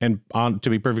to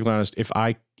be perfectly honest, if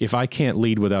I can't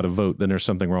lead without a vote, then there's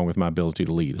something wrong with my ability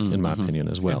to lead, in my opinion,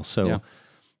 as well. So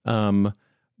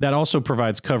that also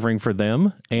provides covering for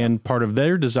them, and part of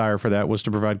their desire for that was to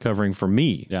provide covering for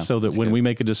me, so that when we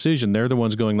make a decision, they're the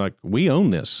ones going like, we own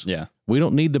this. Yeah. We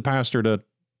don't need the pastor to,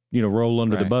 roll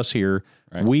under the bus here.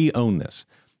 Right. We own this.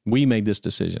 We made this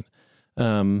decision,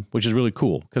 which is really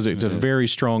cool because it's a very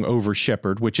strong over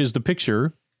shepherd, which is the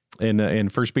picture in 1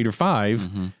 Peter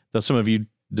 5, that some of you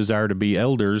desire to be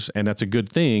elders, and that's a good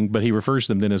thing, but he refers to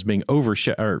them then as being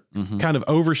kind of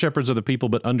over shepherds of the people,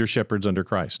 but under shepherds under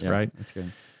Christ, right? That's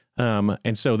good.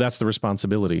 And so that's the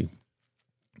responsibility.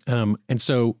 And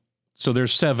so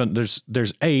there's 7,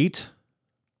 there's 8.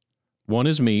 One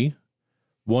is me.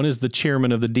 One is the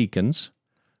chairman of the deacons.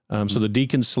 So the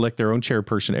deacons select their own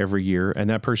chairperson every year, and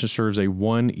that person serves a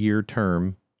 1-year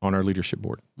term on our leadership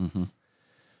board.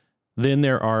 Then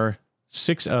there are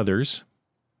 6 others,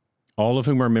 all of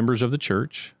whom are members of the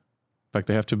church. In fact,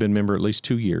 they have to have been a member at least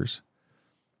 2 years.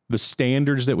 The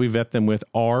standards that we vet them with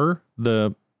are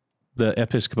the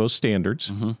Episcopal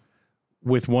standards,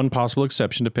 with one possible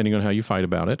exception, depending on how you fight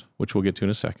about it, which we'll get to in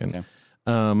a second.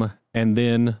 Okay. And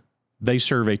then they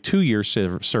serve a 2-year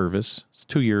service. It's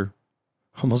 2-year,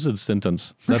 almost a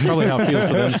sentence. That's probably how it feels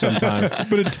to them sometimes.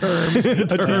 But a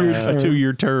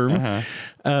 2-year term.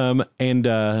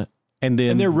 And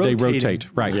then they rotate.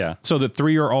 Right. Yeah. So the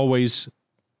 3 are always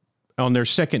on their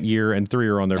second year and 3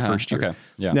 are on their first year. Okay.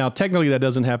 Yeah. Now, technically that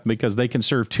doesn't happen because they can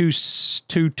serve two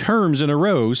terms in a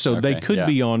row. So they could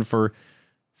be on for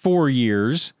 4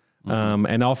 years.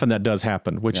 And often that does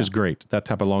happen, which is great. That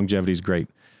type of longevity is great.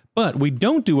 But we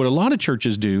don't do what a lot of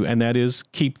churches do, and that is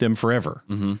keep them forever.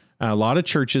 A lot of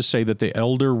churches say that the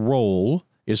elder role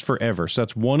is forever. So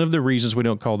that's one of the reasons we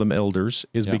don't call them elders,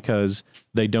 is because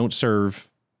they don't serve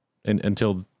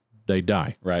until they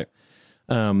die. Right.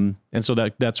 And so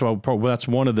that's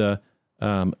one of the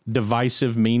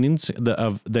divisive meanings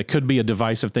that could be a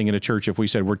divisive thing in a church. If we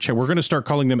said we're going to start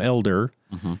calling them elder,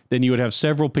 then you would have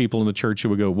several people in the church who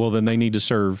would go, well, then they need to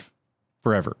serve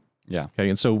forever. Yeah. Okay.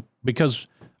 And so because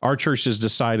our church has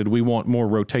decided we want more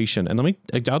rotation, and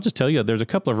I'll just tell you, there's a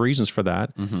couple of reasons for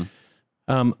that.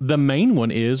 The main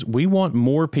one is we want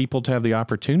more people to have the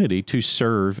opportunity to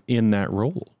serve in that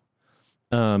role.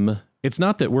 It's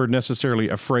not that we're necessarily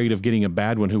afraid of getting a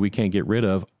bad one who we can't get rid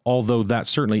of, although that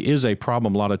certainly is a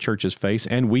problem a lot of churches face,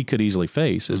 and we could easily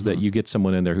face, is that you get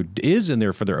someone in there who is in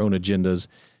there for their own agendas,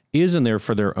 is in there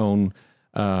for their own,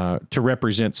 to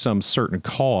represent some certain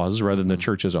cause rather than the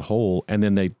church as a whole, and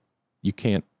then you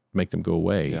can't make them go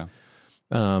away. Yeah.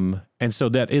 And so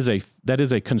that is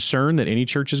a concern that any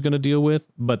church is going to deal with,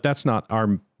 but that's not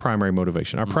our primary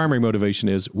motivation. Our primary motivation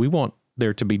is we want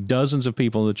there to be dozens of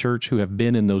people in the church who have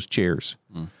been in those chairs,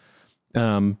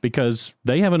 because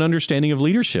they have an understanding of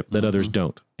leadership that others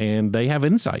don't, and they have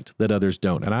insight that others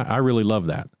don't. And I really love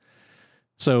that.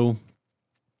 So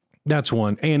that's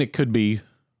one. And it could be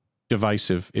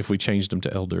divisive if we changed them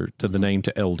to the name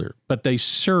to elder, but they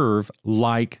serve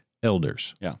like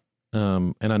elders. Yeah.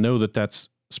 And I know that that's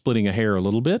splitting a hair a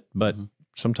little bit, but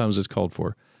sometimes it's called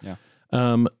for. Yeah.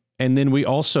 And then we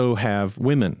also have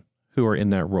women who are in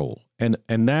that role. And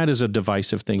that is a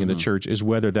divisive thing in the church, is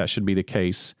whether that should be the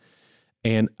case.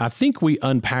 And I think we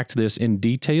unpacked this in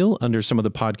detail under some of the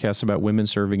podcasts about women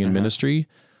serving in ministry.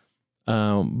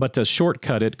 But to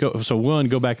shortcut it,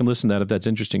 go back and listen to that if that's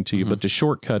interesting to you. But to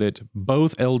shortcut it,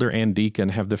 both elder and deacon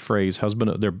have the phrase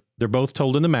husband. They're both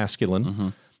told in the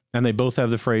masculine, and they both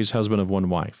have the phrase husband of one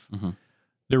wife.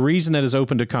 The reason that is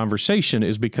open to conversation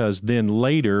is because then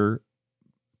later,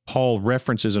 Paul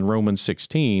references in Romans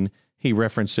 16, he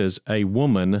references a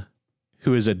woman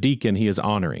who is a deacon he is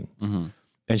honoring.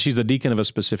 And she's the deacon of a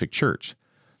specific church.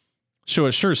 So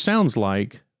it sure sounds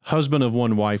like husband of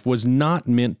one wife was not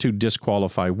meant to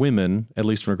disqualify women, at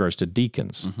least in regards to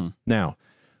deacons. Now,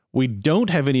 we don't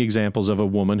have any examples of a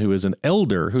woman who is an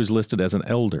elder who's listed as an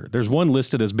elder. There's one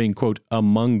listed as being, quote,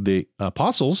 among the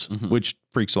apostles, which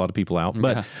freaks a lot of people out,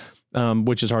 but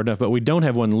which is hard enough, but we don't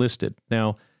have one listed.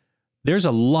 Now, there's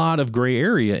a lot of gray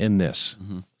area in this.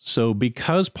 So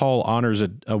because Paul honors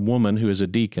a woman who is a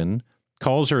deacon,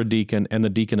 calls her a deacon and the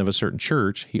deacon of a certain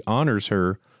church, he honors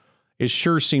her. It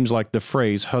sure seems like the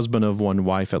phrase husband of one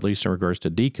wife, at least in regards to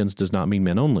deacons, does not mean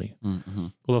men only.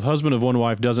 Well, if husband of one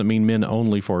wife doesn't mean men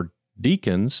only for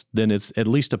deacons, then it's at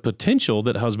least a potential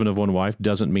that husband of one wife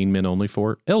doesn't mean men only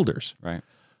for elders. Right.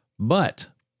 But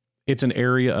it's an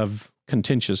area of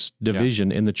contentious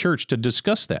division in the church to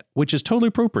discuss that, which is totally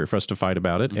appropriate for us to fight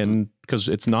about it, and because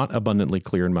it's not abundantly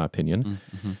clear in my opinion.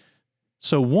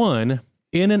 So one,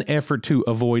 in an effort to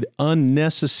avoid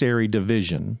unnecessary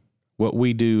division, what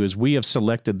we do is we have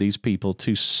selected these people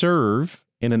to serve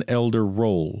in an elder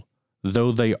role,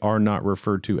 though they are not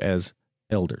referred to as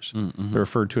elders. They're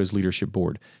referred to as leadership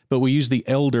board. But we use the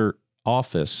elder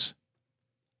office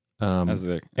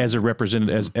as a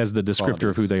representative, as the descriptor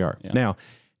of who they are. Yeah. Now,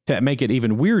 to make it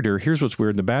even weirder, here's what's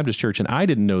weird in the Baptist church, and I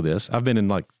didn't know this. I've been in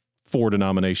like 4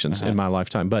 denominations in my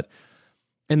lifetime, but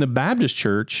in the Baptist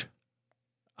church,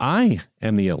 I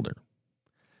am the elder.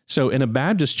 So in a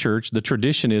Baptist church, the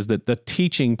tradition is that the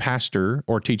teaching pastor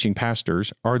or teaching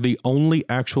pastors are the only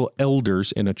actual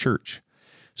elders in a church.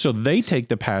 So they take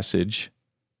the passage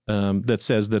that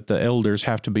says that the elders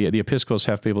the Episcopals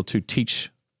have to be able to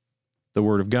teach the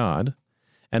Word of God.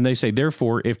 And they say,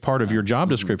 therefore, if part of your job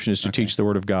description is to teach the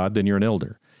Word of God, then you're an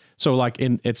elder. So like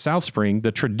at South Spring,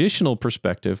 the traditional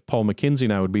perspective, Paul McKenzie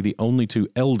and I would be the only 2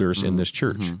 elders in this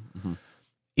church.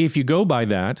 If you go by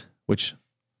that, which,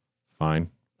 fine.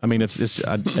 I mean,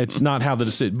 it's not how the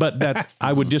decision, but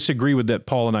I would disagree with that.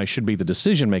 Paul and I should be the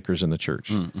decision makers in the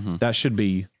church. That should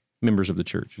be members of the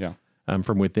church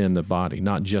from within the body,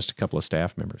 not just a couple of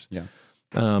staff members. Yeah.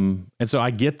 And so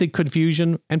I get the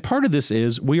confusion. And part of this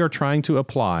is we are trying to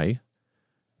apply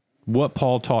what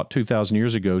Paul taught 2,000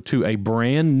 years ago to a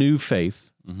brand new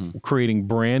faith, creating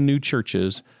brand new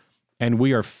churches. And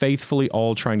we are faithfully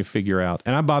all trying to figure out,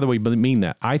 and I, by the way, mean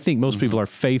that. I think most people are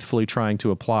faithfully trying to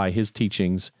apply his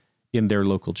teachings in their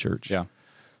local church. Yeah.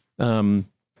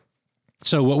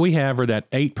 So what we have are that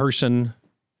 8-person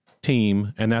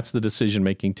team, and that's the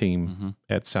decision-making team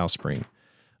at South Spring.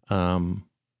 I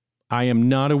am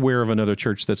not aware of another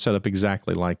church that's set up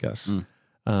exactly like us.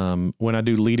 When I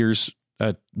do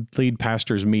lead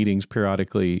pastors meetings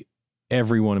periodically,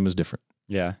 every one of them is different.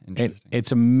 Yeah, And interesting.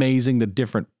 it's amazing the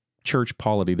different church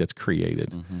polity that's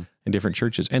created in different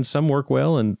churches. And some work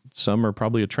well and some are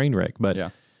probably a train wreck.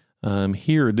 But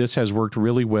here, this has worked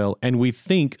really well. And we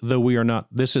think, though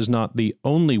this is not the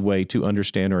only way to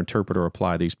understand or interpret or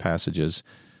apply these passages,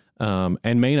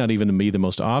 and may not even be the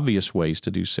most obvious ways to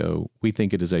do so, we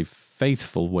think it is a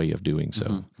faithful way of doing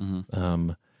so.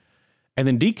 And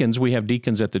then deacons, we have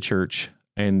deacons at the church,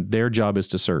 and their job is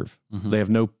to serve. They have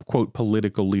no, quote,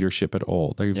 political leadership at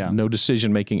all. They have no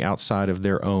decision-making outside of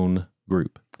their own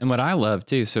group. And what I love,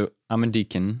 too, so I'm a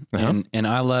deacon, and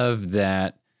I love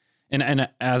that, and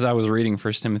as I was reading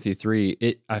 1 Timothy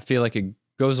 3, I feel like it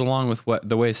goes along with what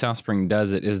the way South Spring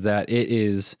does it, is that it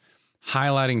is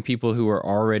highlighting people who are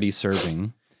already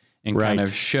serving and kind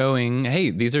of showing,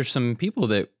 hey, these are some people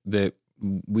that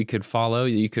we could follow.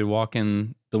 You could walk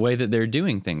in the way that they're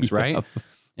doing things, right?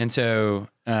 And so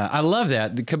I love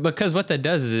that because what that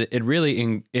does is it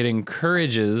really it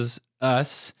encourages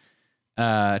us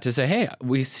to say, hey,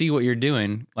 we see what you're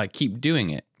doing, like keep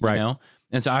doing it, you know?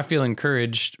 And so I feel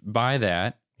encouraged by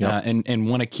that. And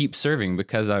want to keep serving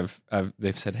because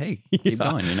they've said, hey, keep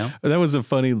going, you know? That was a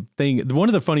funny thing. One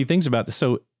of the funny things about this,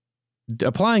 so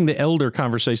applying the elder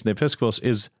conversation to Episcopals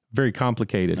is very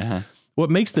complicated. What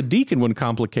makes the deacon one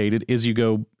complicated is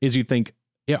you think,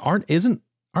 aren't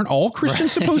all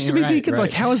Christians supposed to be deacons?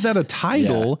 Like, how is that a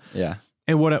title? Yeah.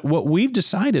 And what we've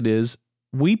decided is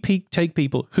we take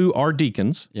people who are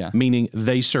deacons, meaning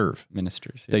they serve.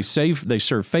 Ministers. They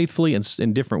serve faithfully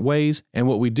in different ways. And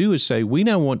what we do is say, we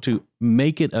now want to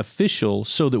make it official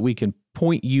so that we can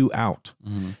point you out.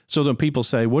 So that when people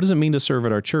say, what does it mean to serve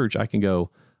at our church? I can go,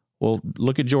 well,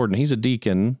 look at Jordan. He's a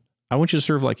deacon. I want you to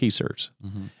serve like he serves.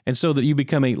 And so that you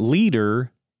become a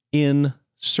leader in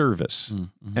service.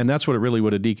 And that's what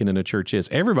a deacon in a church is.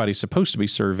 Everybody's supposed to be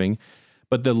serving,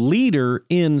 but the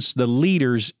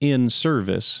leaders in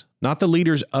service, not the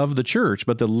leaders of the church,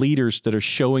 but the leaders that are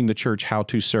showing the church how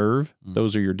to serve,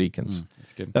 those are your deacons.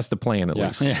 That's good. That's the plan, at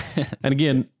least. And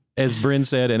again, as Bryn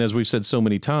said, and as we've said so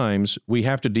many times, we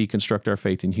have to deconstruct our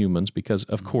faith in humans because,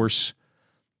 of course,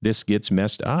 this gets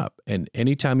messed up. And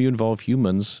anytime you involve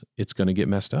humans, it's going to get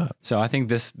messed up. So I think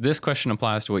this question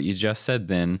applies to what you just said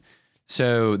then.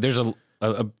 So there's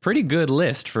a pretty good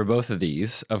list for both of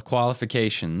these of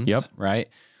qualifications, right?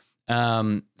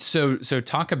 So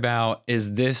talk about,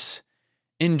 is this,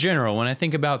 in general, when I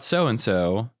think about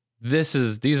so-and-so, these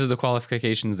are the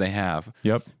qualifications they have.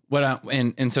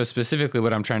 And so specifically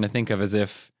what I'm trying to think of is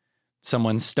if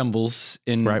someone stumbles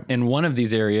in one of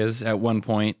these areas at one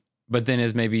point, but then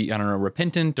is maybe, I don't know,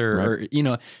 repentant or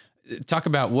talk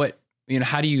about what,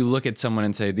 how do you look at someone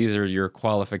and say, these are your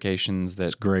qualifications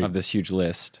of this huge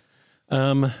list?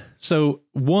 So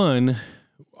one,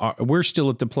 we're still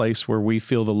at the place where we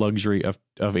feel the luxury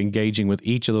of engaging with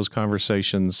each of those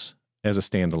conversations as a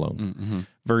standalone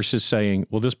versus saying,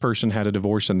 well, this person had a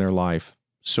divorce in their life,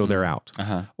 so they're out.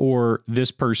 Or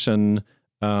this person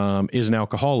is an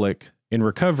alcoholic in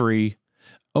recovery.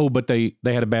 Oh, but they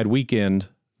had a bad weekend.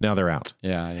 Now they're out.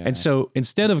 And so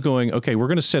instead of going, okay, we're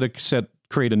going to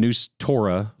create a new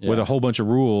Torah with a whole bunch of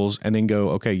rules and then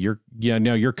go, okay,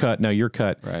 now you're cut.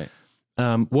 Right.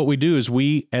 What we do is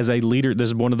we, as a leader, this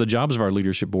is one of the jobs of our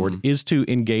leadership board, is to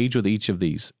engage with each of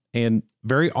these. And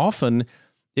very often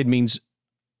it means,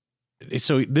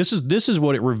 so this is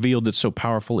what it revealed that's so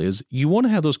powerful is you want to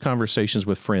have those conversations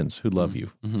with friends who love you.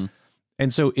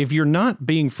 And so if you're not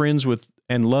being friends with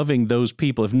and loving those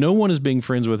people, if no one is being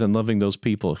friends with and loving those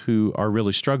people who are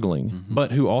really struggling,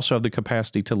 but who also have the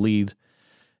capacity to lead,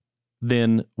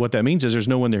 then what that means is there's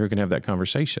no one there who can have that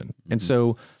conversation. And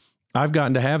so I've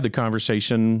gotten to have the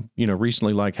conversation,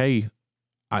 recently, like, hey,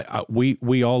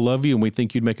 we all love you and we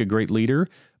think you'd make a great leader,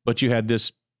 but you had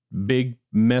this big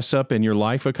mess up in your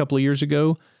life a couple of years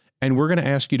ago, and we're going to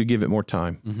ask you to give it more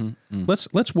time.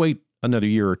 Let's wait another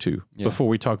year or two before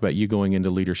we talk about you going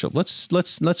into leadership.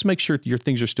 Let's make sure your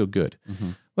things are still good.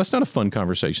 Well, that's not a fun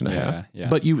conversation to have.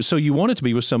 But you want it to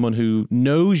be with someone who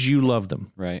knows you love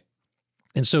them. Right.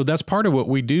 And so that's part of what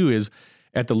we do is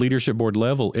at the leadership board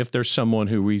level, if there's someone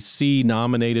who we see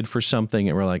nominated for something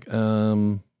and we're like,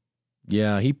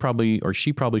 he probably or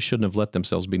she probably shouldn't have let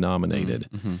themselves be nominated,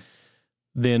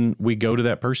 then we go to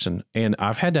that person. And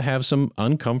I've had to have some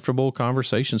uncomfortable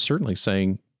conversations, certainly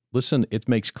saying, listen, it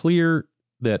makes clear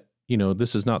that,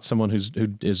 this is not someone who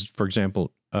is, for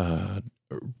example,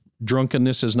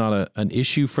 drunkenness is not an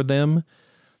issue for them,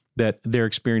 that they're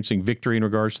experiencing victory in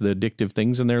regards to the addictive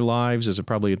things in their lives is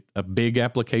probably a big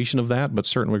application of that, but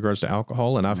certainly in regards to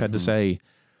alcohol. And I've had to say,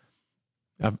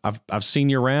 I've seen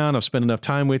you around, I've spent enough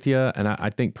time with you, and I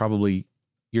think probably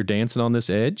you're dancing on this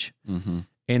edge.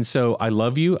 And so I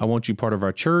love you. I want you part of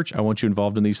our church. I want you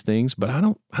involved in these things, but I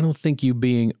don't think you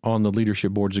being on the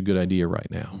leadership board is a good idea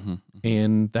right now. Mm-hmm.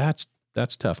 And that's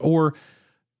tough. Or,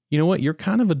 you know what? You're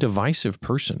kind of a divisive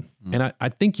person. Mm-hmm. And I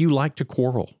think you like to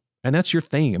quarrel. And that's your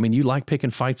thing. I mean, you like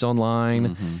picking fights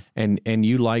online and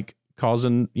you like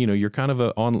causing, you're kind of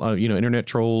internet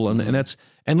troll.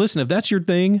 And listen, if that's your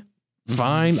thing,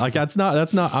 fine. Like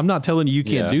I'm not telling you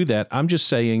can't do that. I'm just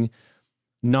saying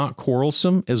not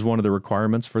quarrelsome is one of the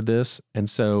requirements for this. And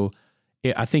so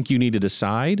I think you need to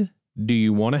decide, do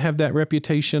you want to have that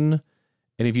reputation?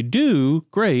 And if you do,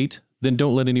 great, then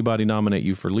don't let anybody nominate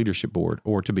you for leadership board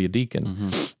or to be a deacon.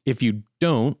 Mm-hmm. If you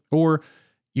don't, or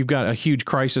you've got a huge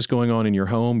crisis going on in your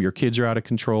home, your kids are out of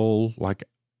control, like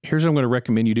here's what I'm going to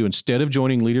recommend you do. Instead of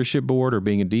joining leadership board or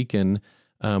being a deacon,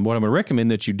 what I'm going to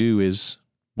recommend that you do is,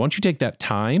 why don't you take that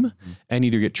time and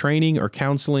either get training or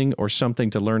counseling or something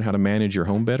to learn how to manage your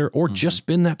home better, or just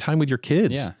spend that time with your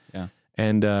kids. Yeah.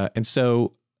 And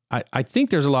so I think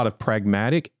there's a lot of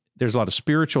there's a lot of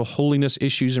spiritual holiness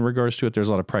issues in regards to it. There's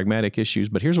a lot of pragmatic issues,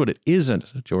 but here's what it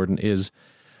isn't, Jordan, is,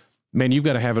 man, you've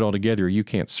got to have it all together or you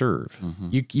can't serve. Mm-hmm.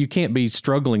 You can't be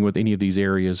struggling with any of these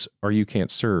areas or you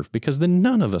can't serve, because then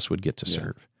none of us would get to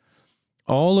serve.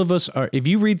 All of us are. If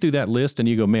you read through that list and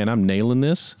you go, man, I'm nailing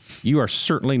this, you are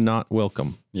certainly not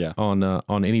welcome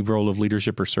on any role of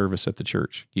leadership or service at the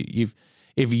church. If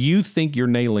you think you're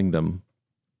nailing them,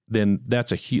 then that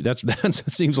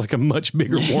seems like a much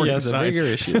bigger warning sign. A bigger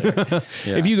issue there.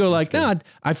 If you go like, God,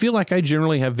 I feel like I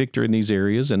generally have victory in these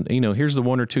areas, and here's the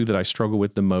one or two that I struggle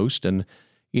with the most, and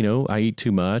I eat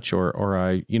too much, or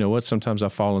I, sometimes I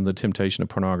fall in the temptation of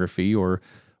pornography or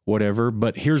whatever,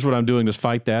 but here's what I'm doing to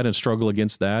fight that and struggle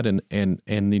against that. And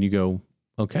then you go,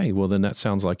 okay, well then that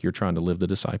sounds like you're trying to live the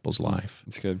disciple's life.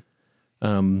 That's good.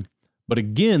 But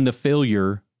again, the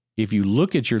failure, if you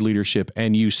look at your leadership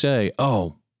and you say,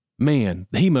 oh man,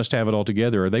 he must have it all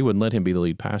together, or they wouldn't let him be the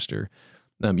lead pastor.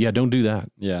 Don't do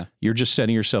that. Yeah. You're just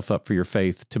setting yourself up for your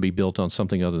faith to be built on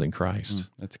something other than Christ.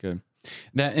 That's good.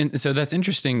 So that's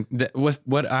interesting. That with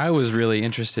what I was really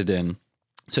interested in.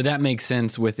 So that makes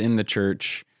sense within the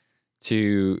church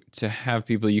to have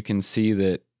people you can see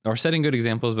that are setting good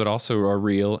examples, but also are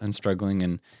real and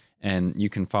struggling, and you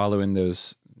can follow in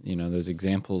those those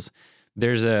examples.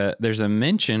 There's a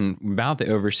mention about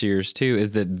the overseers too,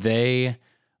 is that they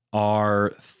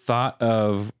are thought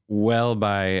of well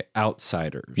by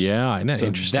outsiders. Yeah, isn't that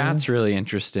interesting? That's really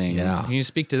interesting. Yeah. Can you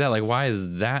speak to that? Like, why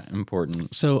is that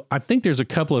important? So I think there's a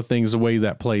couple of things the way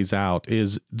that plays out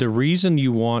is the reason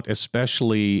you want,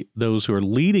 especially those who are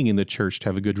leading in the church, to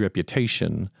have a good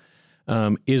reputation,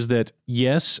 is that,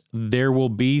 yes, there will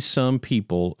be some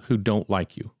people who don't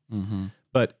like you,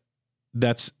 but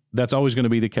that's always going to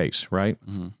be the case, right?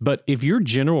 Mm-hmm. But if your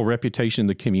general reputation in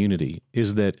the community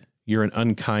is that you're an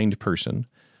unkind person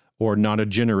or not a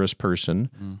generous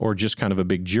person or just kind of a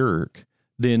big jerk,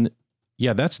 then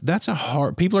that's a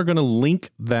hard, people are going to link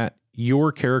that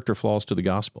your character flaws to the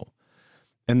gospel.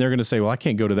 And they're going to say, well, I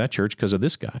can't go to that church because of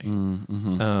this guy.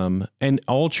 Mm-hmm. And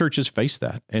all churches face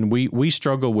that. And we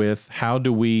struggle with, how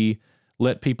do we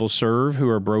let people serve who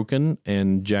are broken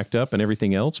and jacked up and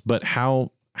everything else? But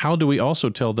how do we also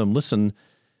tell them, listen,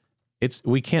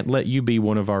 we can't let you be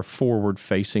one of our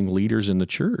forward-facing leaders in the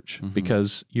church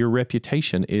because your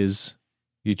reputation is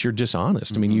that you're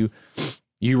dishonest. I mean,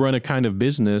 you run a kind of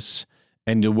business,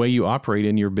 and the way you operate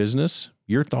in your business,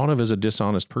 you're thought of as a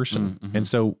dishonest person. And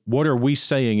so what are we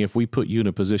saying if we put you in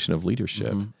a position of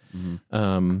leadership?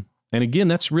 And again,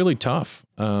 that's really tough.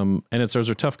 And those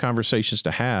are tough conversations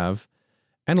to have.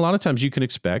 And a lot of times you can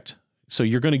expect, so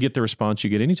you're going to get the response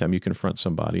you get anytime you confront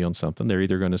somebody on something. They're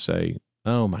either going to say,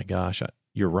 oh my gosh,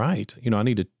 you're right. I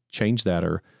need to change that,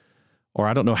 or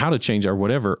I don't know how to change that, or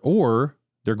whatever. Or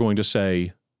they're going to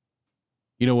say,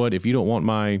 you know what, if you don't want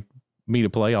me to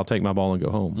play, I'll take my ball and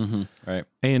go home. Right.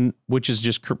 And which is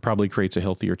just probably creates a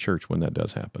healthier church when that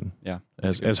does happen. Yeah.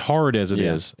 As hard as it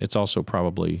is, it's also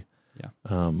probably,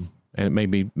 and it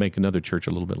may make another church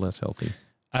a little bit less healthy.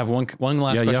 I have one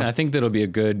last question. I think that'll be a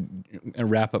good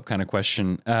wrap-up kind of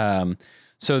question.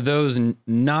 So those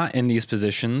not in these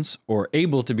positions or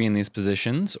able to be in these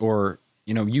positions, or,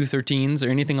 youth or teens or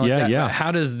anything like that,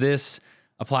 how does this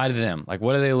apply to them? Like,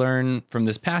 what do they learn from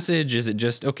this passage? Is it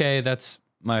just, okay, that's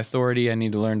my authority, I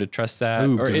need to learn to trust that?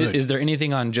 Ooh, or is there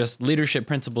anything on just leadership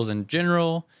principles in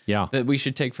general that we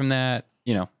should take from that?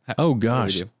 Oh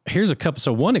gosh, here's a couple.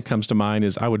 So one that comes to mind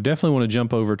is, I would definitely want to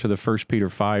jump over to the 1 Peter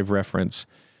 5 reference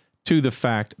to the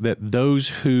fact that those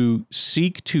who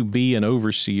seek to be an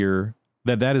overseer,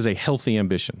 that is a healthy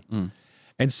ambition.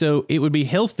 And so it would be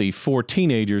healthy for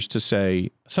teenagers to say,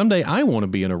 someday I want to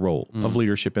be in a role of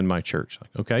leadership in my church.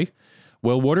 Like, okay,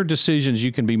 well, what are decisions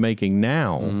you can be making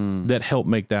now that help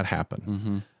make that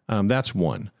happen? That's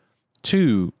one.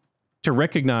 Two, to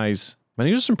recognize,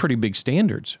 these are some pretty big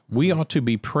standards. We ought to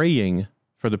be praying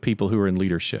for the people who are in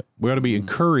leadership. We ought to be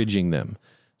encouraging them,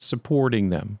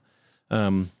 supporting them,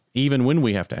 even when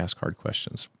we have to ask hard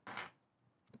questions.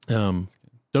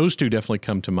 Those two definitely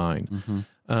come to mind.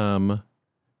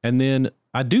 And then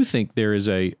I do think there is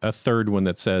a third one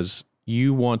that says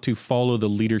you want to follow the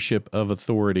leadership of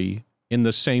authority in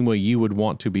the same way you would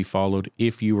want to be followed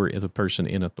if you were the person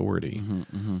in authority.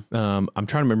 I'm trying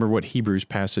to remember what Hebrews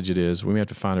passage it is. We may have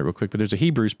to find it real quick, but there's a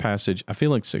Hebrews passage, I feel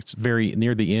like it's very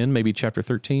near the end, maybe chapter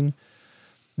 13,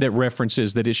 that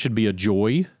references that it should be a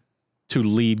joy to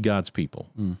lead God's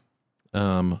people.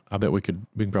 I bet we can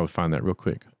probably find that real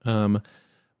quick. And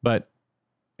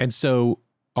so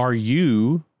are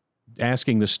you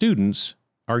asking the students,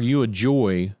 are you a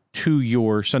joy to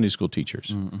your Sunday school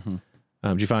teachers?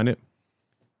 Did you find it?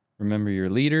 Remember your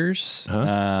leaders.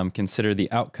 Consider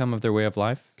the outcome of their way of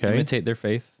life. Okay. Imitate their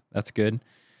faith. That's good.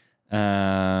 We'd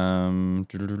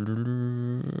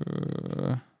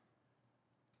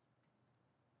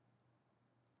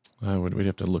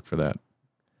have to look for that.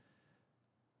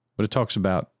 But it talks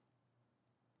about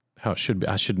how it should be.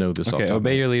 I should know this. Okay,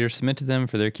 obey your leaders, submit to them,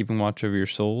 for they're keeping watch over your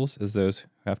souls as those who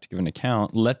have to give an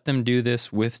account. Let them do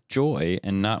this with joy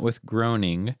and not with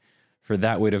groaning, for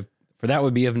that would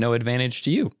be of no advantage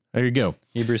to you. There you go.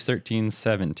 Hebrews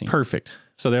 13:17. Perfect.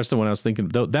 So that's the one I was thinking.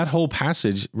 That whole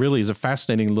passage really is a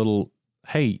fascinating little,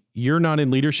 hey, you're not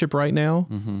in leadership right now,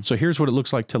 so here's what it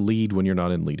looks like to lead when you're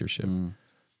not in leadership.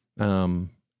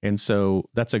 And so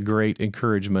that's a great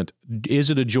encouragement.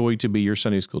 Is it a joy to be your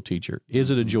Sunday school teacher?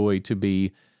 Is it a joy to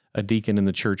be a deacon in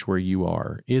the church where you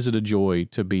are? Is it a joy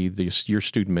to be your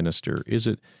student minister? Is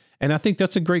it? And I think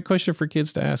that's a great question for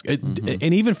kids to ask. And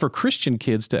even for Christian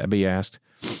kids to be asked,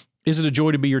 is it a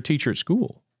joy to be your teacher at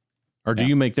school? Or do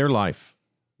you make their life,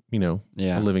 a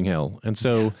living hell? And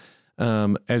so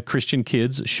Christian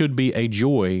kids should be a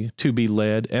joy to be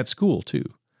led at school too.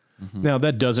 Now,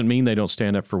 that doesn't mean they don't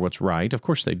stand up for what's right. Of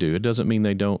course they do. It doesn't mean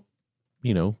they don't,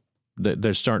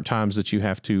 there's certain times that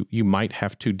you might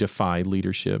have to defy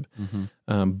leadership.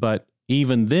 But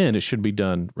even then, it should be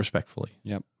done respectfully.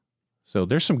 Yep. So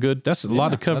there's some good, that's a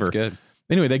lot to cover. That's good.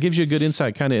 Anyway, that gives you a good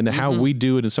insight kind of into how we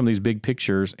do it in some of these big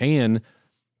pictures. And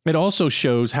it also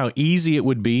shows how easy it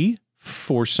would be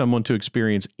for someone to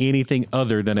experience anything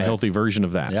other than a healthy version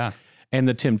of that. Yeah. And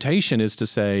the temptation is to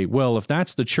say, well, if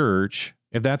that's the church,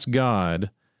 if that's God,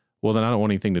 well, then I don't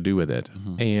want anything to do with it.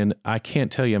 And I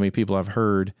can't tell you how many people I've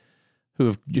heard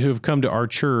who have come to our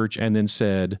church and then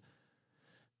said,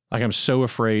 like, I'm so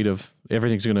afraid of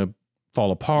everything's going to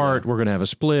fall apart. We're going to have a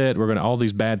split. We're going to all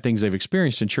these bad things they've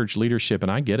experienced in church leadership.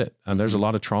 And I get it. And there's a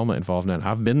lot of trauma involved in that.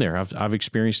 I've been there. I've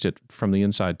experienced it from the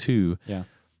inside too. Yeah.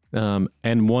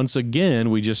 And once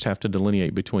again, we just have to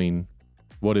delineate between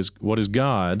what is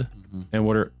God and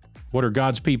what are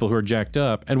God's people who are jacked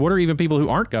up, and what are even people who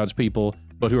aren't God's people,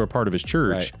 but who are part of his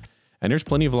church. Right. And there's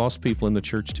plenty of lost people in the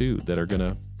church too that are going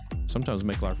to sometimes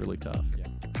make life really tough. Yeah.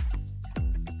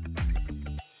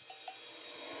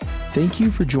 Thank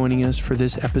you for joining us for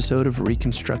this episode of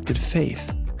Reconstructed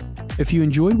Faith. If you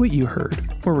enjoyed what you heard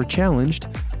or were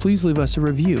challenged, please leave us a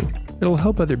review. It'll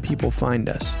help other people find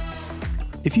us.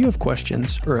 If you have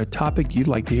questions or a topic you'd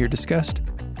like to hear discussed,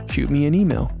 shoot me an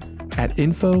email at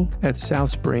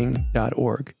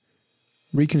info@southspring.org.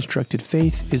 Reconstructed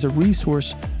Faith is a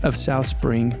resource of South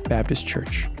Spring Baptist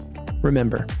Church.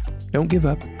 Remember, don't give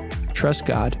up, trust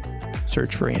God,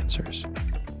 search for answers.